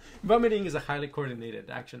 Vomiting is a highly coordinated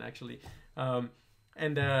action, actually. I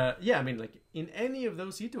mean, like in any of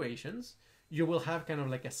those situations, you will have kind of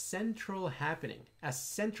like a central happening, a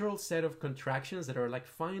central set of contractions that are like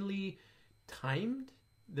finely timed.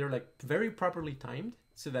 They're like very properly timed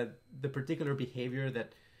so that the particular behavior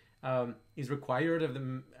that is required of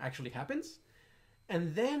them actually happens.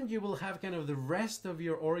 And then you will have kind of the rest of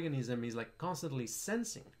your organism is like constantly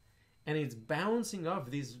sensing, and it's bouncing off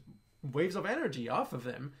these waves of energy off of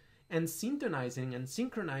them and synchronizing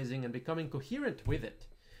and becoming coherent with it,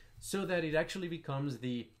 so that it actually becomes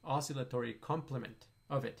the oscillatory complement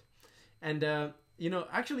of it. And,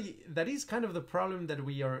 actually that is kind of the problem that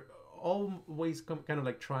we are always kind of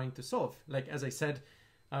like trying to solve. Like, as I said,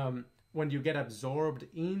 when you get absorbed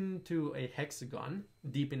into a hexagon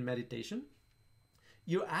deep in meditation,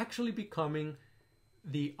 you're actually becoming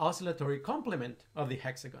the oscillatory complement of the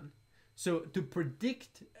hexagon. So to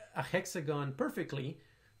predict a hexagon perfectly,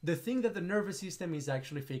 the thing that the nervous system is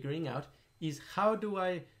actually figuring out is how do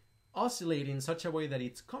I oscillate in such a way that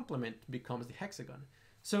its complement becomes the hexagon.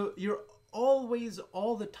 So you're always,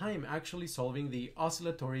 all the time, actually solving the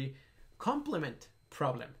oscillatory complement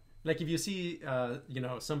problem. Like if you see,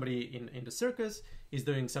 somebody in the circus is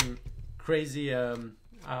doing some crazy, what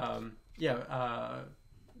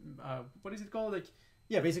is it called? Like,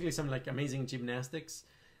 basically some like amazing gymnastics.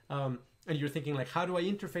 And you're thinking like, how do I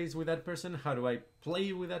interface with that person? How do I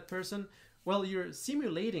play with that person? Well, you're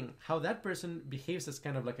simulating how that person behaves as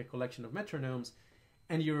kind of like a collection of metronomes.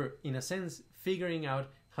 And you're, in a sense, figuring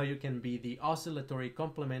out how you can be the oscillatory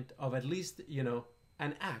complement of at least,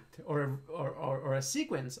 an act or a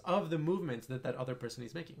sequence of the movements that other person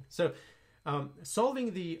is making. So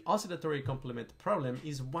solving the oscillatory complement problem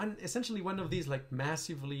is essentially one of these like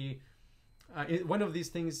massively, one of these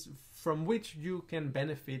things from which you can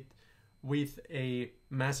benefit with a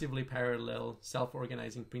massively parallel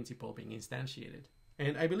self-organizing principle being instantiated.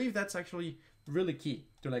 And I believe that's actually really key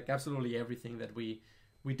to like absolutely everything that we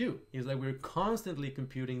do, is like we're constantly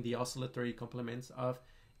computing the oscillatory complements of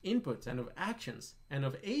inputs and of actions and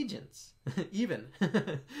of agents even.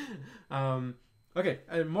 Okay,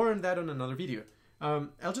 more on that on another video.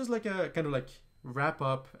 I'll just like kind of like wrap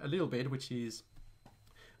up a little bit, which is,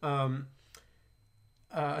 um,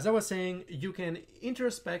 as I was saying, you can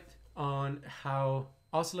introspect on how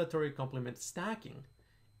oscillatory complement stacking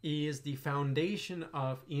is the foundation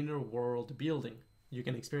of inner world building. You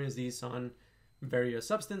can experience these on various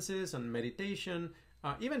substances, on meditation,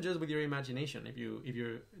 even just with your imagination. If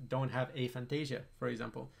you don't have aphantasia, for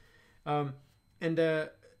example, and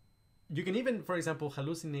you can even, for example,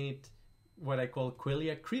 hallucinate what I call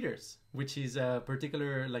Qualia critters, which is a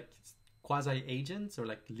particular like quasi agents or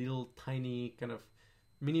like little tiny kind of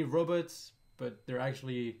mini robots, but they're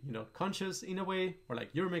actually conscious in a way, or like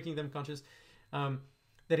you're making them conscious.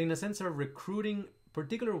 That in a sense are recruiting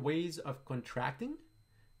particular ways of contracting.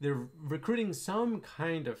 They're recruiting some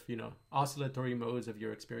kind of oscillatory modes of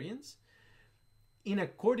your experience in a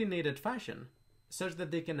coordinated fashion, such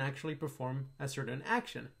that they can actually perform a certain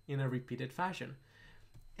action in a repeated fashion.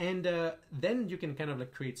 And then you can kind of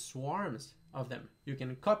like create swarms of them. You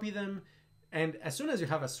can copy them, and as soon as you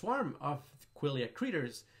have a swarm of Qualia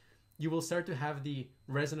critters, you will start to have the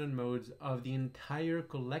resonant modes of the entire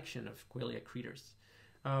collection of Qualia critters.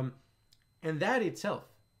 And that itself,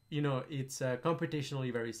 it's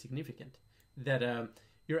computationally very significant. That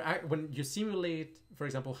when you simulate, for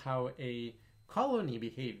example, how a colony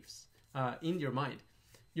behaves in your mind,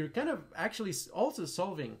 you're kind of actually also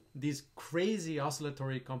solving this crazy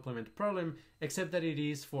oscillatory complement problem, except that it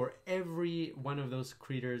is for every one of those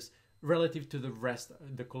critters relative to the rest,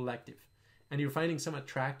 the collective. And you're finding some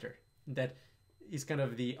attractor that is kind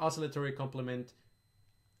of the oscillatory complement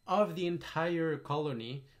of the entire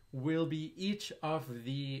colony will be each of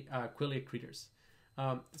the Qualia critters.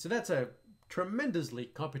 So that's a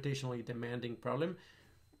tremendously computationally demanding problem,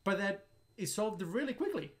 but that is solved really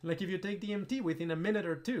quickly. Like if you take DMT within a minute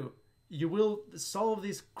or two, you will solve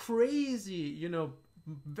these crazy,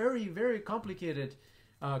 very, very complicated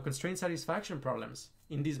constraint satisfaction problems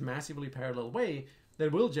in this massively parallel way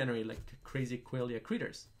that will generate like crazy Qualia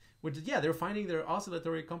critters, which, yeah, they're finding their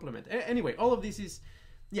oscillatory complement. Anyway, all of this is,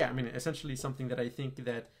 essentially something that I think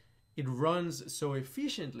that it runs so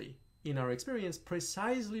efficiently in our experience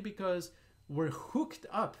precisely because we're hooked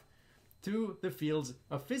up to the fields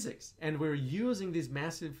of physics, and we're using this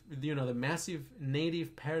massive, the massive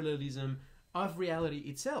native parallelism of reality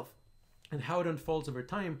itself and how it unfolds over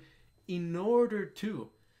time in order to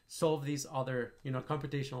solve these other,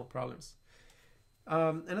 computational problems.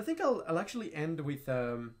 And I think I'll actually end with,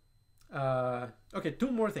 two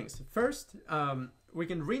more things. First, we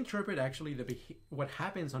can reinterpret actually what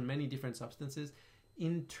happens on many different substances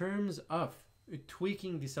in terms of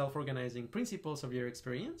tweaking the self-organizing principles of your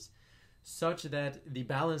experience, such that the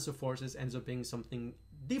balance of forces ends up being something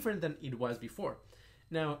different than it was before.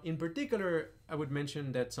 Now, in particular, I would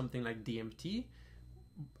mention that something like DMT,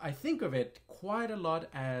 I think of it quite a lot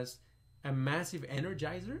as a massive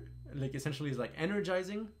energizer, like essentially is like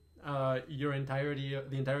energizing the entirety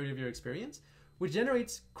of your experience, which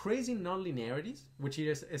generates crazy nonlinearities, which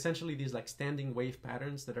is essentially these like standing wave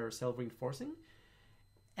patterns that are self-reinforcing,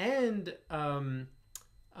 and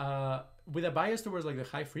with a bias towards like the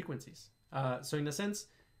high frequencies. So in a sense,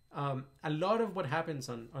 a lot of what happens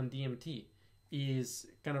on DMT is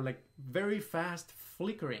kind of like very fast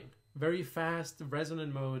flickering, very fast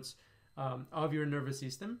resonant modes of your nervous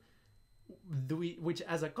system, which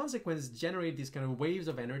as a consequence generate these kind of waves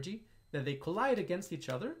of energy that they collide against each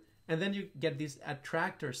other, and then you get these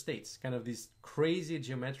attractor states, kind of these crazy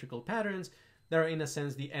geometrical patterns that are in a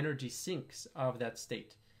sense the energy sinks of that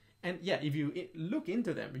state. And yeah, if you look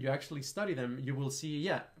into them, you actually study them, you will see,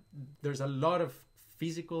 there's a lot of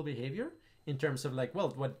physical behavior in terms of like,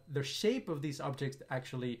 well, what the shape of these objects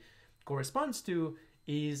actually corresponds to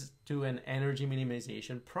is to an energy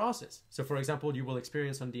minimization process. So for example, you will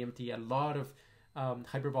experience on DMT a lot of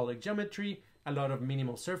hyperbolic geometry, a lot of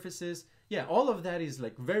minimal surfaces. Yeah, all of that is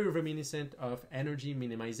like very reminiscent of energy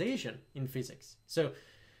minimization in physics. So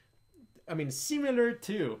I mean, similar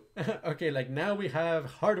to, okay, like now we have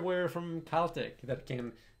hardware from Caltech that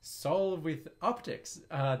can solve with optics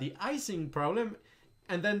the icing problem,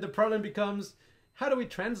 and then the problem becomes, how do we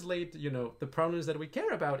translate, the problems that we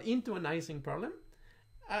care about into an icing problem?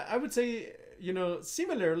 I would say,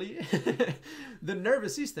 similarly, the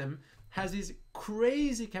nervous system has this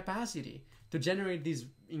crazy capacity to generate these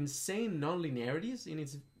insane nonlinearities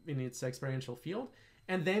in its experiential field,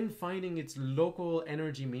 and then finding its local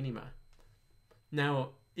energy minima. Now,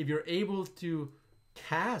 if you're able to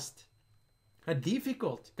cast a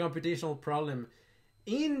difficult computational problem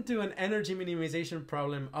into an energy minimization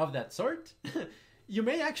problem of that sort, you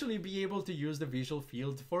may actually be able to use the visual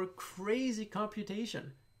field for crazy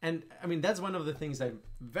computation And I mean, that's one of the things I'm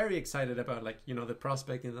very excited about, like, you know, the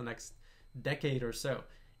prospect in the next decade or so.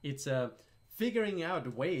 It's figuring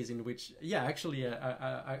out ways in which, yeah, actually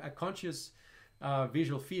a conscious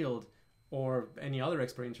visual field or any other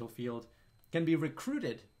experiential field can be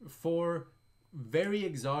recruited for very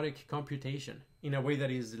exotic computation in a way that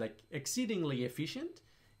is like exceedingly efficient,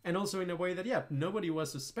 and also in a way that, yeah, nobody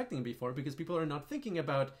was suspecting before, because people are not thinking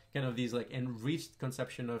about kind of these like enriched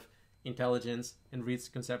conception of intelligence,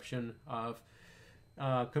 enriched conception of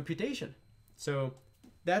computation. So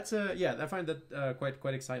that's yeah, I find that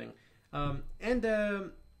quite exciting. And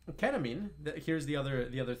ketamine. Here's the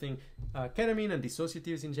other thing. Ketamine and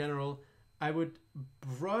dissociatives in general, I would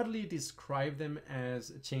broadly describe them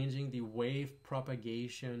as changing the wave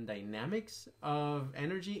propagation dynamics of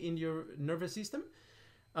energy in your nervous system.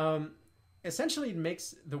 Essentially, it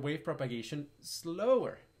makes the wave propagation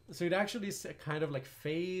slower. So it actually is a kind of like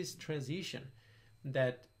phase transition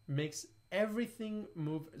that makes everything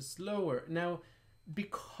move slower. Now,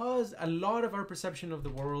 because a lot of our perception of the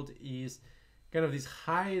world is kind of this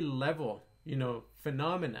high level, you know,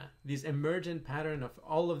 phenomena, this emergent pattern of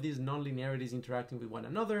all of these nonlinearities interacting with one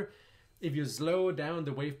another, if you slow down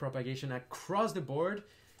the wave propagation across the board,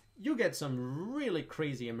 you get some really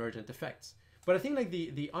crazy emergent effects. But I think like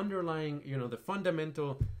the underlying, you know, the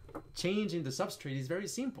fundamental change in the substrate is very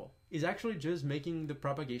simple. It's actually just making the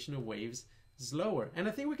propagation of waves slower. And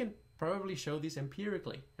I think we can probably show this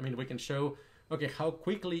empirically. I mean, we can show, okay, how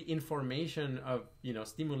quickly information of, you know,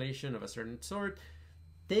 stimulation of a certain sort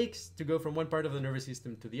takes to go from one part of the nervous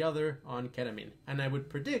system to the other on ketamine. And I would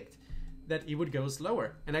predict that it would go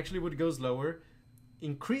slower, and actually would go slower,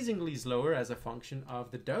 increasingly slower as a function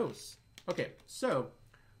of the dose. Okay, so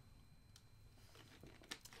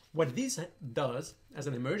what this does as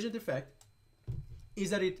an emergent effect is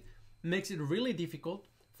that it makes it really difficult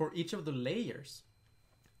for each of the layers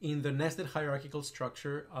in the nested hierarchical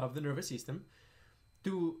structure of the nervous system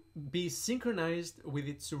to be synchronized with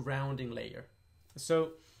its surrounding layer.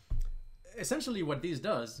 So essentially what this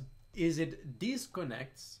does is it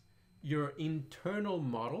disconnects your internal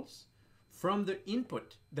models from the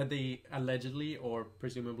input that they allegedly or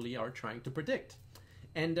presumably are trying to predict.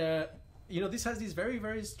 And you know, this has this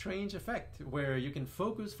very strange effect where you can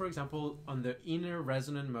focus, for example, on the inner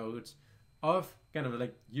resonant modes of kind of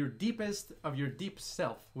like your deepest of your deep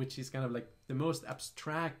self, which is kind of like the most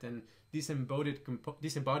abstract and disembodied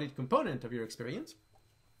component of your experience,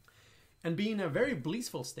 and be in a very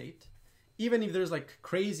blissful state, even if there's like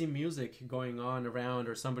crazy music going on around,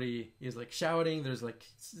 or somebody is like shouting, there's like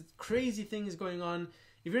crazy things going on.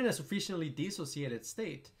 If you're in a sufficiently dissociated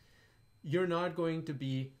state, you're not going to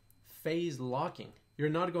be phase locking. You're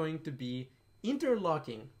not going to be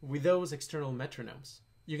interlocking with those external metronomes.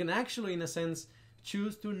 You can actually, in a sense,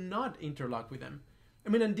 choose to not interlock with them. I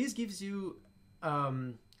mean, and this gives you,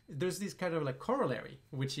 there's this kind of like corollary,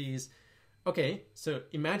 which is, okay, so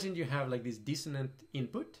imagine you have like this dissonant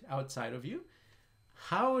input outside of you.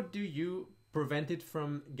 How do you prevent it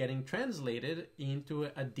from getting translated into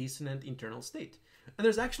a dissonant internal state? And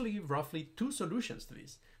there's actually roughly two solutions to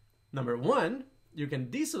this. Number one, you can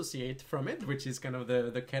dissociate from it, which is kind of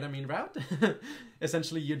the ketamine route.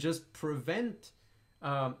 Essentially, you just prevent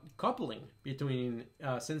coupling between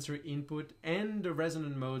sensory input and the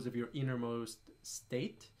resonant modes of your innermost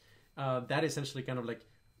state. That essentially kind of like,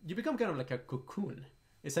 you become kind of like a cocoon.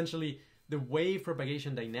 Essentially, the wave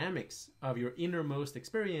propagation dynamics of your innermost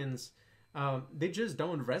experience, they just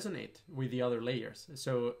don't resonate with the other layers.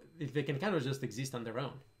 So they can kind of just exist on their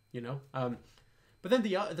own, you know? But then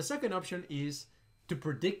the second option is to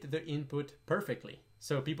predict the input perfectly.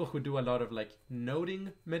 So people who do a lot of like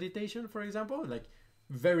noting meditation, for example, like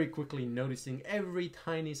very quickly noticing every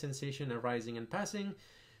tiny sensation arising and passing,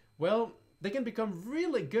 well, they can become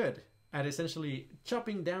really good at essentially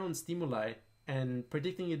chopping down stimuli and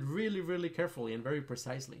predicting it really carefully and very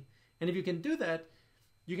precisely. And if you can do that,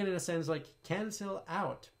 you can, in a sense, like cancel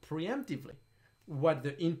out preemptively what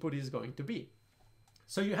the input is going to be.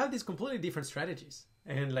 So you have these completely different strategies.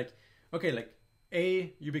 And like, okay, like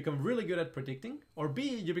A, you become really good at predicting, or B,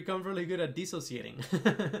 you become really good at dissociating.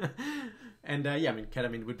 And yeah, I mean,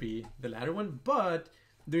 ketamine would be the latter one, but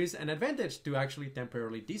there is an advantage to actually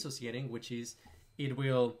temporarily dissociating, which is it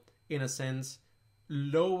will, in a sense,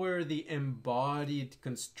 lower the embodied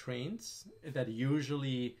constraints that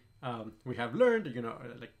usually we have learned, you know,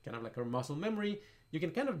 like kind of like our muscle memory. You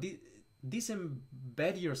can kind of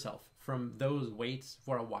disembed yourself from those weights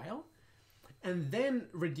for a while, and then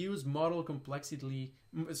reduce model complexity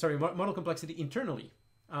internally.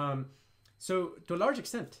 So to a large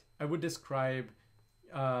extent, I would describe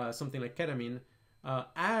something like ketamine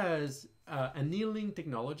as annealing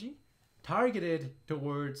technology targeted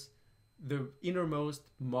towards the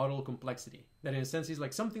innermost model complexity. That in a sense is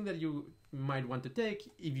like something that you might want to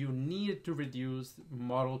take if you need to reduce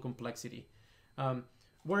model complexity.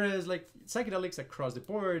 Whereas like psychedelics across the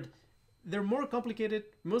board, they're more complicated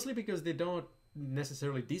mostly because they don't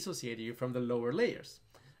necessarily dissociate you from the lower layers.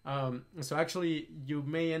 So actually you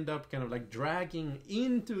may end up kind of like dragging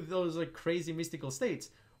into those like crazy mystical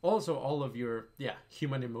states also all of your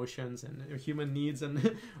human emotions and human needs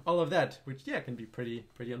and all of that, which can be pretty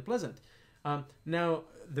unpleasant. Now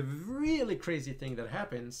the really crazy thing that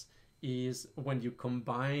happens is when you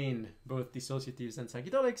combine both dissociatives and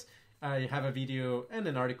psychedelics. I have a video and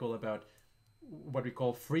an article about what we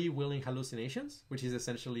call free-willing hallucinations, which is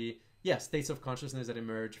essentially states of consciousness that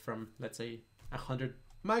emerge from, let's say, 100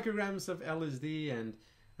 micrograms of LSD and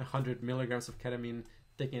 100 milligrams of ketamine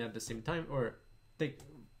taken at the same time, or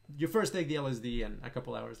you first take the LSD and a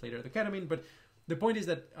couple hours later the ketamine. But the point is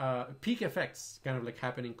that peak effects kind of like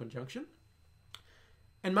happen in conjunction.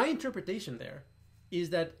 And my interpretation there is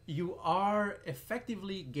that you are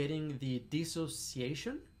effectively getting the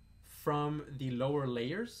dissociation from the lower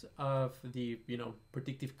layers of the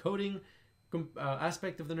predictive coding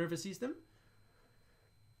aspect of the nervous system,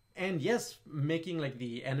 and yes, making like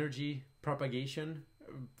the energy propagation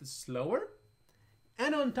slower.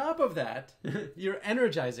 And on top of that, you're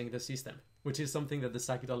energizing the system, which is something that the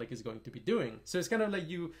psychedelic is going to be doing. So it's kind of like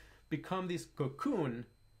you become this cocoon,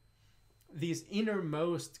 this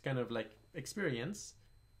innermost kind of like experience,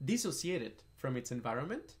 dissociated from its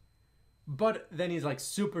environment, but then it's like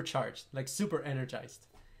supercharged, like super energized.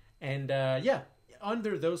 And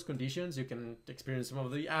under those conditions, you can experience some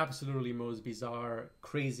of the absolutely most bizarre,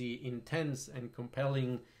 crazy, intense, and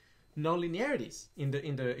compelling nonlinearities in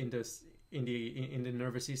the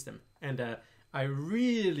nervous system. And I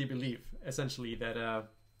really believe, essentially, that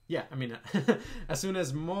as soon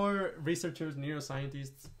as more researchers,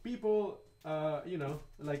 neuroscientists, people,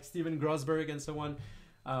 like Steven Grossberg and so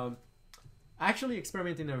on, actually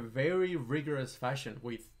experiment in a very rigorous fashion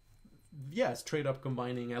with, straight up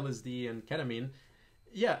combining LSD and ketamine.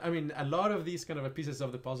 A lot of these kind of pieces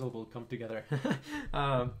of the puzzle will come together,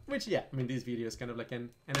 which, these videos kind of like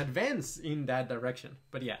an advance in that direction.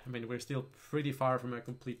 But we're still pretty far from a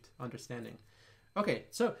complete understanding. Okay,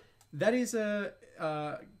 so that is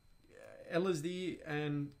LSD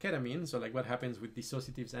and ketamine. So like what happens with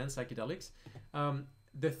dissociatives and psychedelics.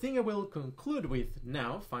 The thing I will conclude with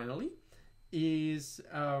now, finally, is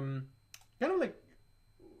kind of like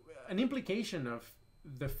an implication of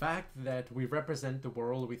the fact that we represent the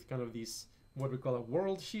world with kind of this, what we call a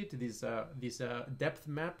world sheet, this depth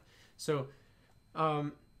map. So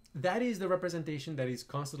that is the representation that is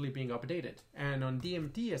constantly being updated. And on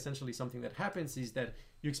DMT, essentially something that happens is that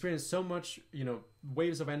you experience so much,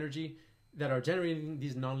 waves of energy that are generating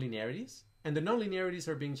these nonlinearities, and the nonlinearities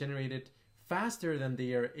are being generated faster than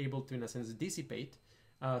they are able to, in a sense, dissipate.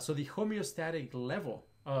 So the homeostatic level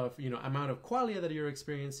of amount of qualia that you're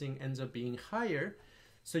experiencing ends up being higher.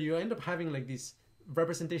 So you end up having like these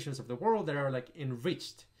representations of the world that are like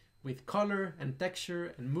enriched with color and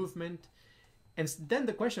texture and movement. And then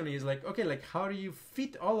the question is like, okay, like how do you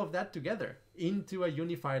fit all of that together into a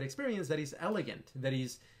unified experience that is elegant, that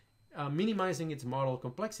is minimizing its model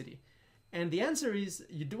complexity? And the answer is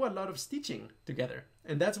you do a lot of stitching together.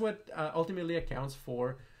 And that's what ultimately accounts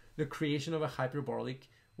for the creation of a hyperbolic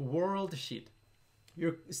world sheet.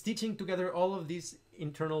 You're stitching together all of these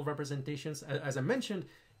internal representations. As I mentioned,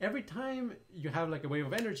 every time you have like a wave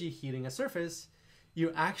of energy hitting a surface,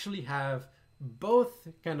 you actually have both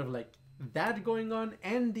kind of like that going on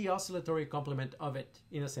and the oscillatory complement of it,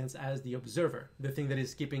 in a sense, as the observer, the thing that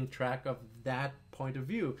is keeping track of that point of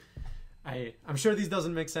view. I'm sure this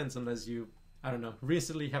doesn't make sense unless you,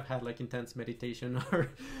 recently have had like intense meditation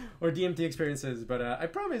or DMT experiences, but I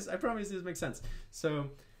promise this makes sense. So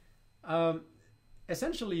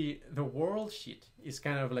essentially the world sheet is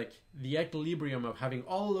kind of like the equilibrium of having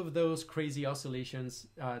all of those crazy oscillations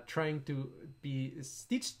trying to be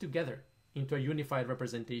stitched together into a unified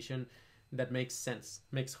representation that makes sense,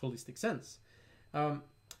 makes holistic sense.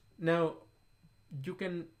 Now, you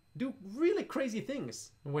can do really crazy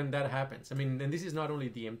things when that happens. And this is not only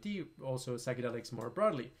DMT, also psychedelics more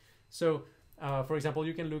broadly. So, for example,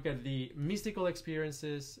 you can look at the mystical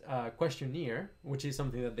experiences questionnaire, which is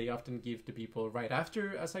something that they often give to people right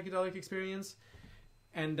after a psychedelic experience.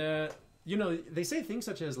 And, they say things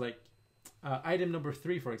such as like, item number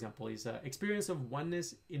 3, for example, is experience of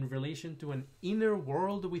oneness in relation to an inner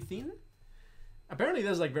world within. Apparently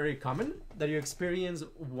that's like very common, that you experience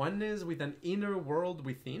oneness with an inner world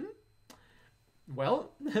within.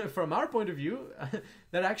 Well, from our point of view,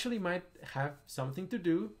 that actually might have something to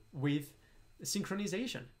do with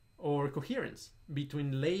synchronization or coherence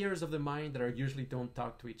between layers of the mind that are usually don't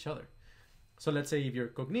talk to each other. So let's say if your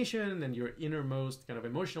cognition and your innermost kind of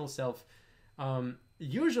emotional self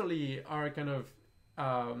usually are kind of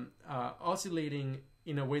oscillating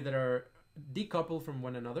in a way that are decoupled from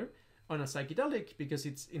one another on a psychedelic, because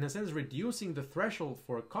it's in a sense reducing the threshold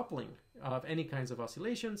for coupling of any kinds of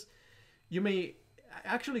oscillations, you may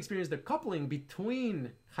actually experience the coupling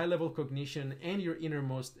between high-level cognition and your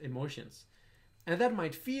innermost emotions. And that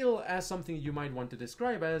might feel as something you might want to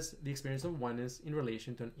describe as the experience of oneness in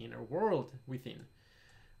relation to an inner world within.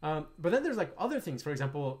 But then there's like other things, for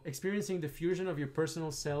example, experiencing the fusion of your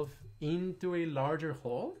personal self into a larger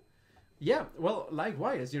whole. Yeah, well,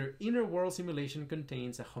 likewise, your inner world simulation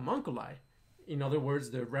contains a homunculi. In other words,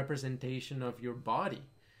 the representation of your body.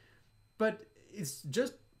 But it's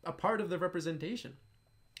just a part of the representation.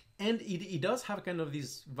 And it does have kind of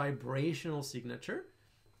this vibrational signature,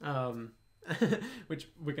 which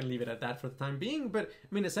we can leave it at that for the time being. But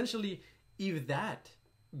I mean, essentially, if that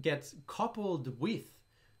gets coupled with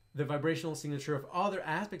the vibrational signature of other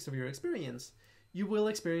aspects of your experience, you will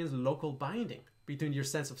experience local binding between your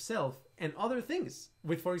sense of self and other things,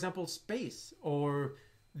 with, for example, space or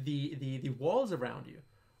the walls around you,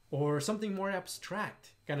 or something more abstract,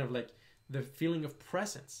 kind of like the feeling of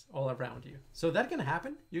presence all around you. So that can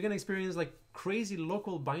happen. You can experience like crazy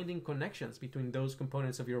local binding connections between those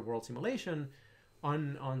components of your world simulation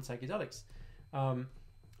on psychedelics.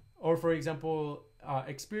 Or for example,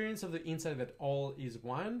 experience of the insight that all is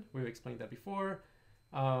one. We've explained that before.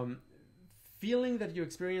 Feeling that you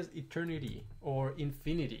experience eternity or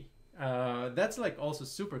infinity. That's like also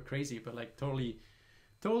super crazy, but like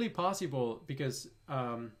totally possible, because,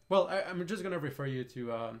 well, I'm just going to refer you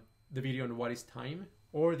to the video on what is time,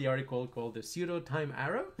 or the article called the pseudo-time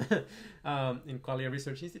arrow in Qualia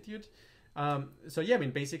Research Institute. So yeah, I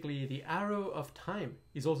mean, basically the arrow of time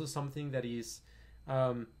is also something that is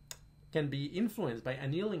can be influenced by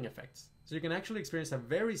annealing effects. So you can actually experience a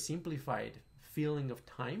very simplified feeling of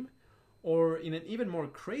time, or in an even more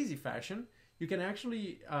crazy fashion, you can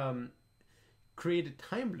actually create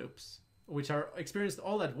time loops, which are experienced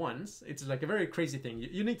all at once. It's like a very crazy thing.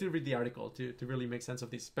 You need to read the article to really make sense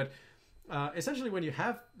of this. But essentially, when you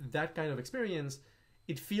have that kind of experience,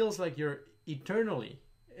 it feels like you're eternally,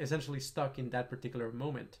 essentially stuck in that particular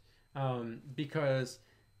moment, because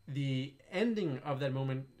the ending of that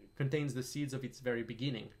moment contains the seeds of its very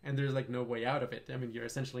beginning, and there's like no way out of it. I mean, you're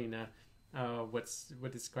essentially in a what's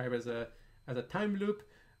described as a time loop,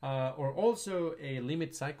 or also a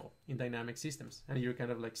limit cycle in dynamic systems, and you're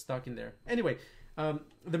kind of like stuck in there. Anyway,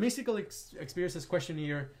 the mystical experiences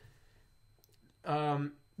questionnaire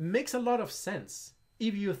makes a lot of sense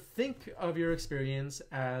if you think of your experience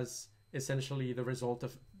as essentially the result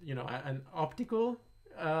of, you know, an optical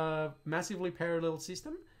massively parallel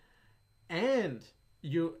system, and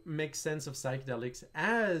you make sense of psychedelics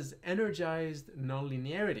as energized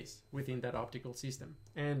nonlinearities within that optical system.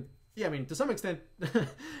 And yeah, I mean, to some extent,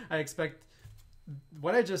 I expect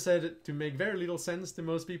what I just said to make very little sense to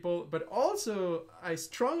most people, but also I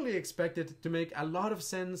strongly expect it to make a lot of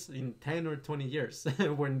sense in 10 or 20 years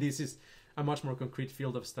when this is a much more concrete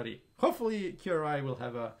field of study. Hopefully QRI will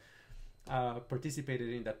have participated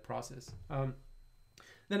in that process.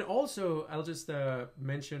 Then also, I'll just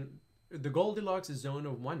mention the Goldilocks zone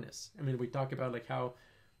of oneness. I mean, we talk about like how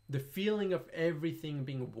the feeling of everything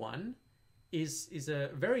being one is a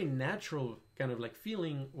very natural kind of like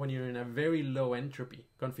feeling when you're in a very low entropy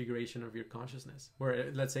configuration of your consciousness,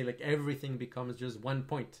 where let's say like everything becomes just one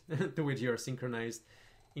point to which you're synchronized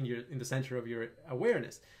in the center of your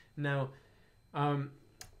awareness. Now,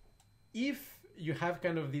 if you have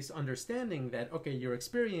kind of this understanding that, okay, your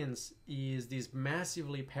experience is this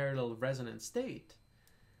massively parallel resonant state,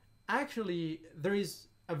 actually there is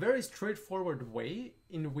a very straightforward way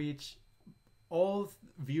in which all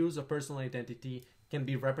views of personal identity can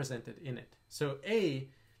be represented in it. So A,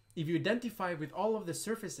 if you identify with all of the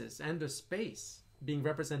surfaces and the space being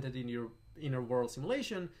represented in your inner world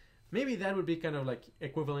simulation, maybe that would be kind of like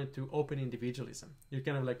equivalent to open individualism. You're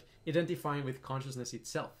kind of like identifying with consciousness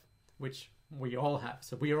itself, which we all have.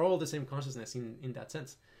 So we are all the same consciousness in that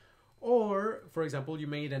sense. Or, for example, you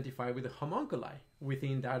may identify with the homunculi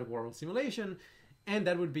within that world simulation, and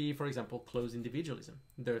that would be, for example, closed individualism,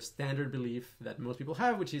 the standard belief that most people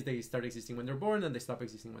have, which is they start existing when they're born and they stop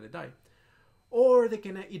existing when they die. Or they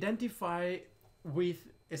can identify with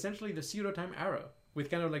essentially the pseudo-time arrow, with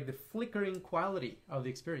kind of like the flickering quality of the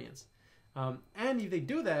experience. And if they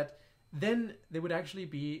do that, then they would actually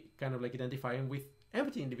be kind of like identifying with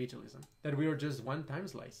empty individualism, that we are just one time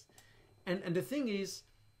slice. And the thing is,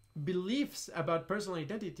 beliefs about personal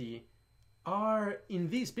identity are in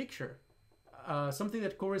this picture something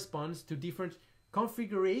that corresponds to different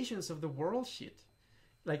configurations of the world sheet.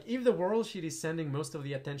 Like if the world sheet is sending most of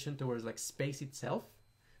the attention towards like space itself,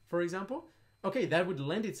 for example, okay, that would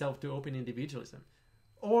lend itself to open individualism.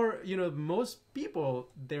 Or, you know, most people,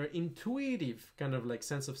 their intuitive kind of like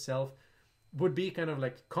sense of self would be kind of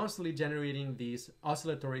like constantly generating these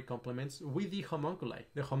oscillatory complements with the homunculi.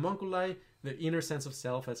 The homunculi, the inner sense of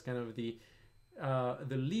self, as kind of the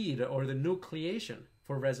lead or the nucleation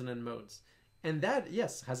for resonant modes. And that,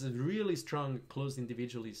 yes, has a really strong closed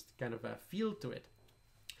individualist kind of a feel to it.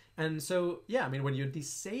 And so, yeah, I mean, when you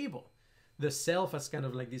disable the self as kind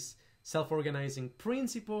of like this self-organizing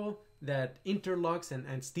principle that interlocks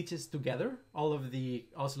and stitches together all of the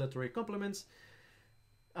oscillatory complements,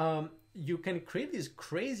 you can create these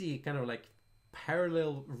crazy kind of like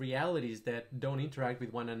parallel realities that don't interact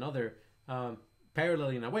with one another parallel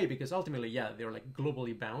in a way, because ultimately, yeah, they're like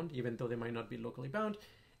globally bound, even though they might not be locally bound.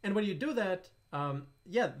 And when you do that,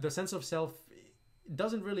 yeah, the sense of self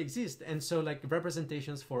doesn't really exist. And so like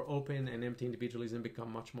representations for open and empty individualism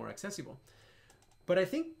become much more accessible. But I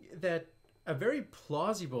think that a very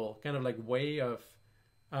plausible kind of like way of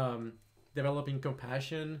developing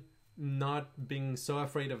compassion, not being so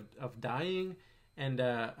afraid of dying, and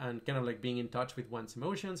kind of like being in touch with one's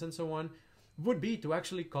emotions and so on, would be to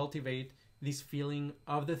actually cultivate this feeling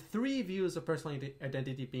of the three views of personal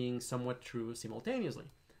identity being somewhat true simultaneously,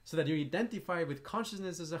 so that you identify with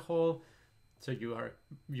consciousness as a whole. So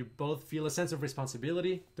you both feel a sense of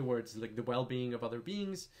responsibility towards like the well-being of other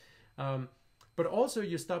beings, but also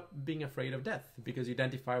you stop being afraid of death because you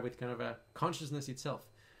identify with kind of a consciousness itself.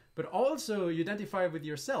 But also you identify with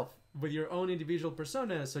yourself, with your own individual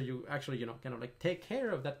persona, so you actually, you know, kind of like take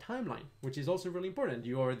care of that timeline, which is also really important.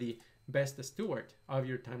 You are the best steward of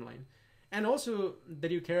your timeline. And also that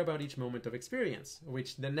you care about each moment of experience,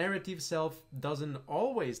 which the narrative self doesn't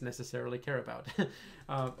always necessarily care about.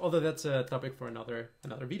 Although that's a topic for another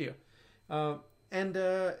video.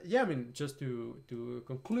 Yeah, I mean, just to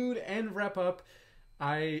conclude and wrap up,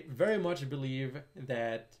 I very much believe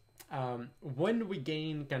that when we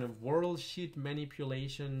gain kind of world sheet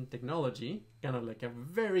manipulation technology, kind of like a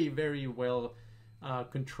very, very well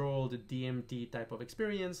controlled DMT type of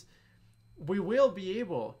experience, we will be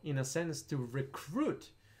able, in a sense, to recruit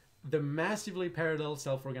the massively parallel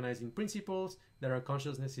self-organizing principles that our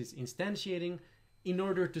consciousness is instantiating in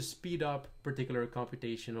order to speed up particular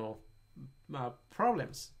computational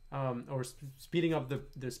problems, or speeding up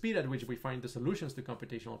the speed at which we find the solutions to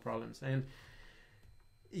computational problems. And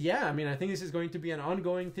yeah, I mean, I think this is going to be an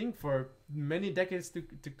ongoing thing for many decades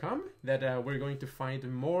to come, that we're going to find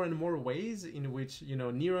more and more ways in which, you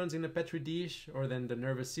know, neurons in a petri dish, or then the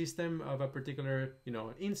nervous system of a particular, you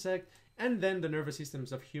know, insect, and then the nervous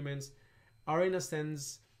systems of humans are, in a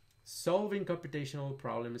sense, solving computational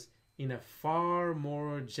problems in a far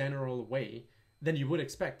more general way than you would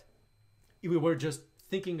expect if we were just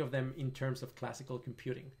thinking of them in terms of classical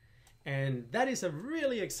computing. And that is a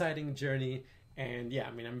really exciting journey. And yeah,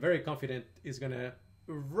 I mean, I'm very confident it's going to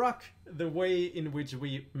rock the way in which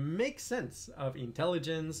we make sense of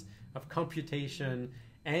intelligence, of computation,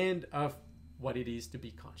 and of what it is to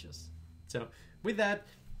be conscious. So with that,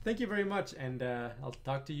 thank you very much. And I'll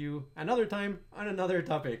talk to you another time on another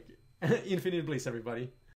topic. Infinite bliss, everybody.